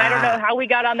he. And I don't know how we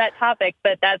got on that topic,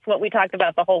 but that's what we talked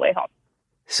about the whole way home.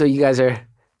 So you guys are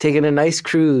taking a nice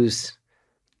cruise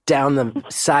down the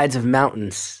sides of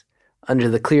mountains under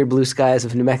the clear blue skies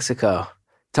of New Mexico,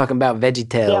 talking about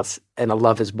VeggieTales and A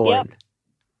Love Is Born. Yep.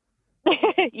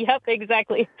 Yep,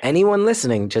 exactly. Anyone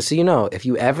listening, just so you know, if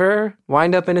you ever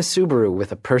wind up in a Subaru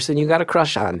with a person you got a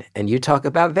crush on and you talk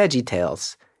about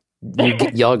VeggieTales,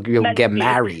 you'll get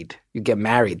married. You get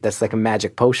married. That's like a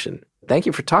magic potion. Thank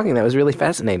you for talking. That was really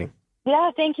fascinating. Yeah,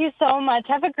 thank you so much.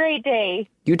 Have a great day.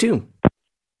 You too.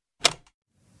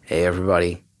 Hey,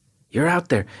 everybody. You're out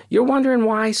there. You're wondering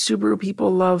why Subaru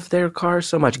people love their cars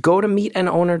so much. Go to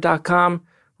meetanowner.com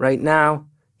right now.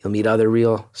 You'll meet other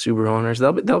real Subaru owners.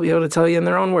 They'll be able to tell you in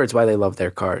their own words why they love their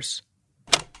cars.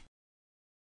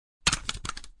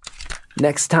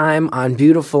 Next time on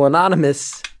Beautiful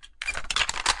Anonymous,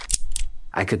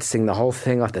 I could sing the whole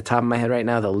thing off the top of my head right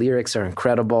now. The lyrics are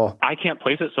incredible. I can't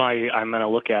place it, so I'm going to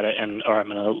look at it, or I'm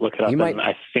going to look it up. And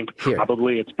I think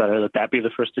probably it's better that be the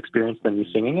first experience than you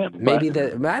singing it. Maybe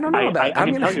I don't know about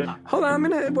it. Hold on,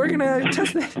 we're going to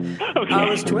test it. Okay. I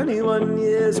was 21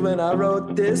 years when I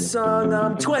wrote this song.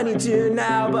 I'm 22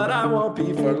 now, but I won't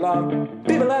be for long.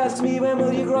 People ask me, when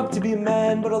will you grow up to be a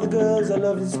man? But all the girls I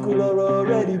loved in school are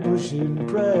already pushing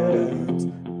prams.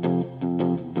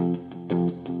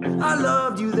 I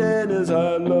loved you then as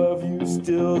I love you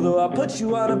still. Though I put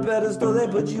you on a pedestal, they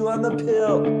put you on the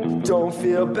pill. Don't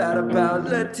feel bad about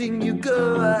letting you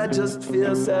go. I just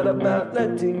feel sad about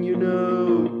letting you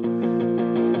know.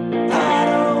 I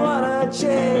don't wanna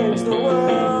change the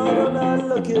world. I'm not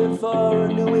looking for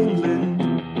a New England.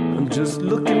 I'm just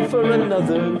looking for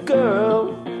another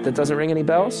girl. That doesn't ring any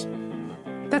bells?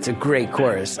 That's a great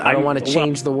chorus. I don't want to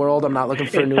change the world. I'm not looking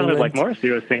for a New England. It sounded like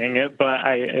Morrissey was singing it, but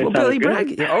Billy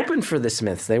Bragg opened for the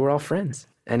Smiths. They were all friends.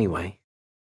 Anyway.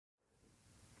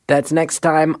 That's next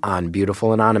time on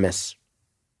Beautiful Anonymous.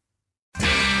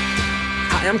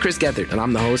 Hi, I'm Chris Gethard, and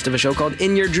I'm the host of a show called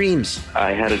In Your Dreams.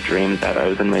 I had a dream that I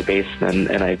was in my basement,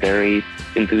 and I very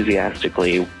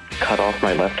enthusiastically cut off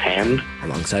my left hand.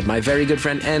 Alongside my very good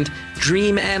friend and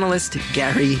dream analyst,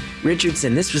 Gary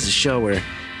Richardson. This was a show where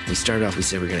we started off, we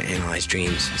said we're going to analyze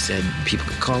dreams. We said people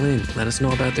could call in, let us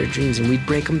know about their dreams, and we'd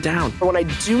break them down. When I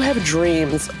do have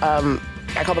dreams, I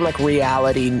call them like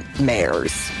reality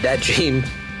mares. That dream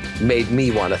made me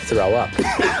want to throw up.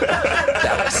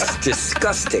 That was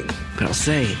disgusting. But I'll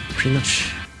say, pretty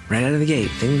much right out of the gate,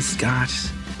 things got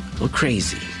little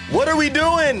crazy. What are we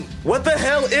doing? What the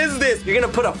hell is this? You're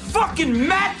gonna put a fucking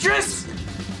mattress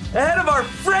ahead of our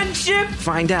friendship?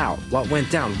 Find out what went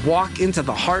down. Walk into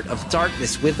the heart of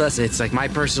darkness with us. It's like my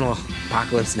personal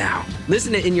Apocalypse Now.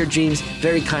 Listen to In Your Dreams,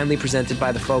 very kindly presented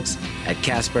by the folks at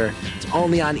Casper. It's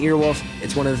only on Earwolf.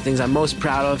 It's one of the things I'm most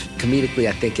proud of. Comedically,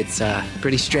 I think it's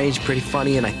pretty strange, pretty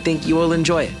funny, and I think you will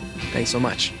enjoy it. Thanks so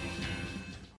much.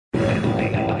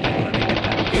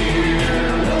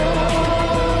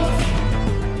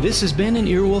 This has been an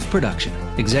Earwolf production,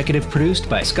 executive produced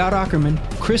by Scott Aukerman,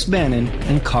 Chris Bannon,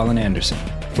 and Colin Anderson.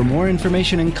 For more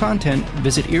information and content,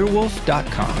 visit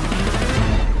earwolf.com.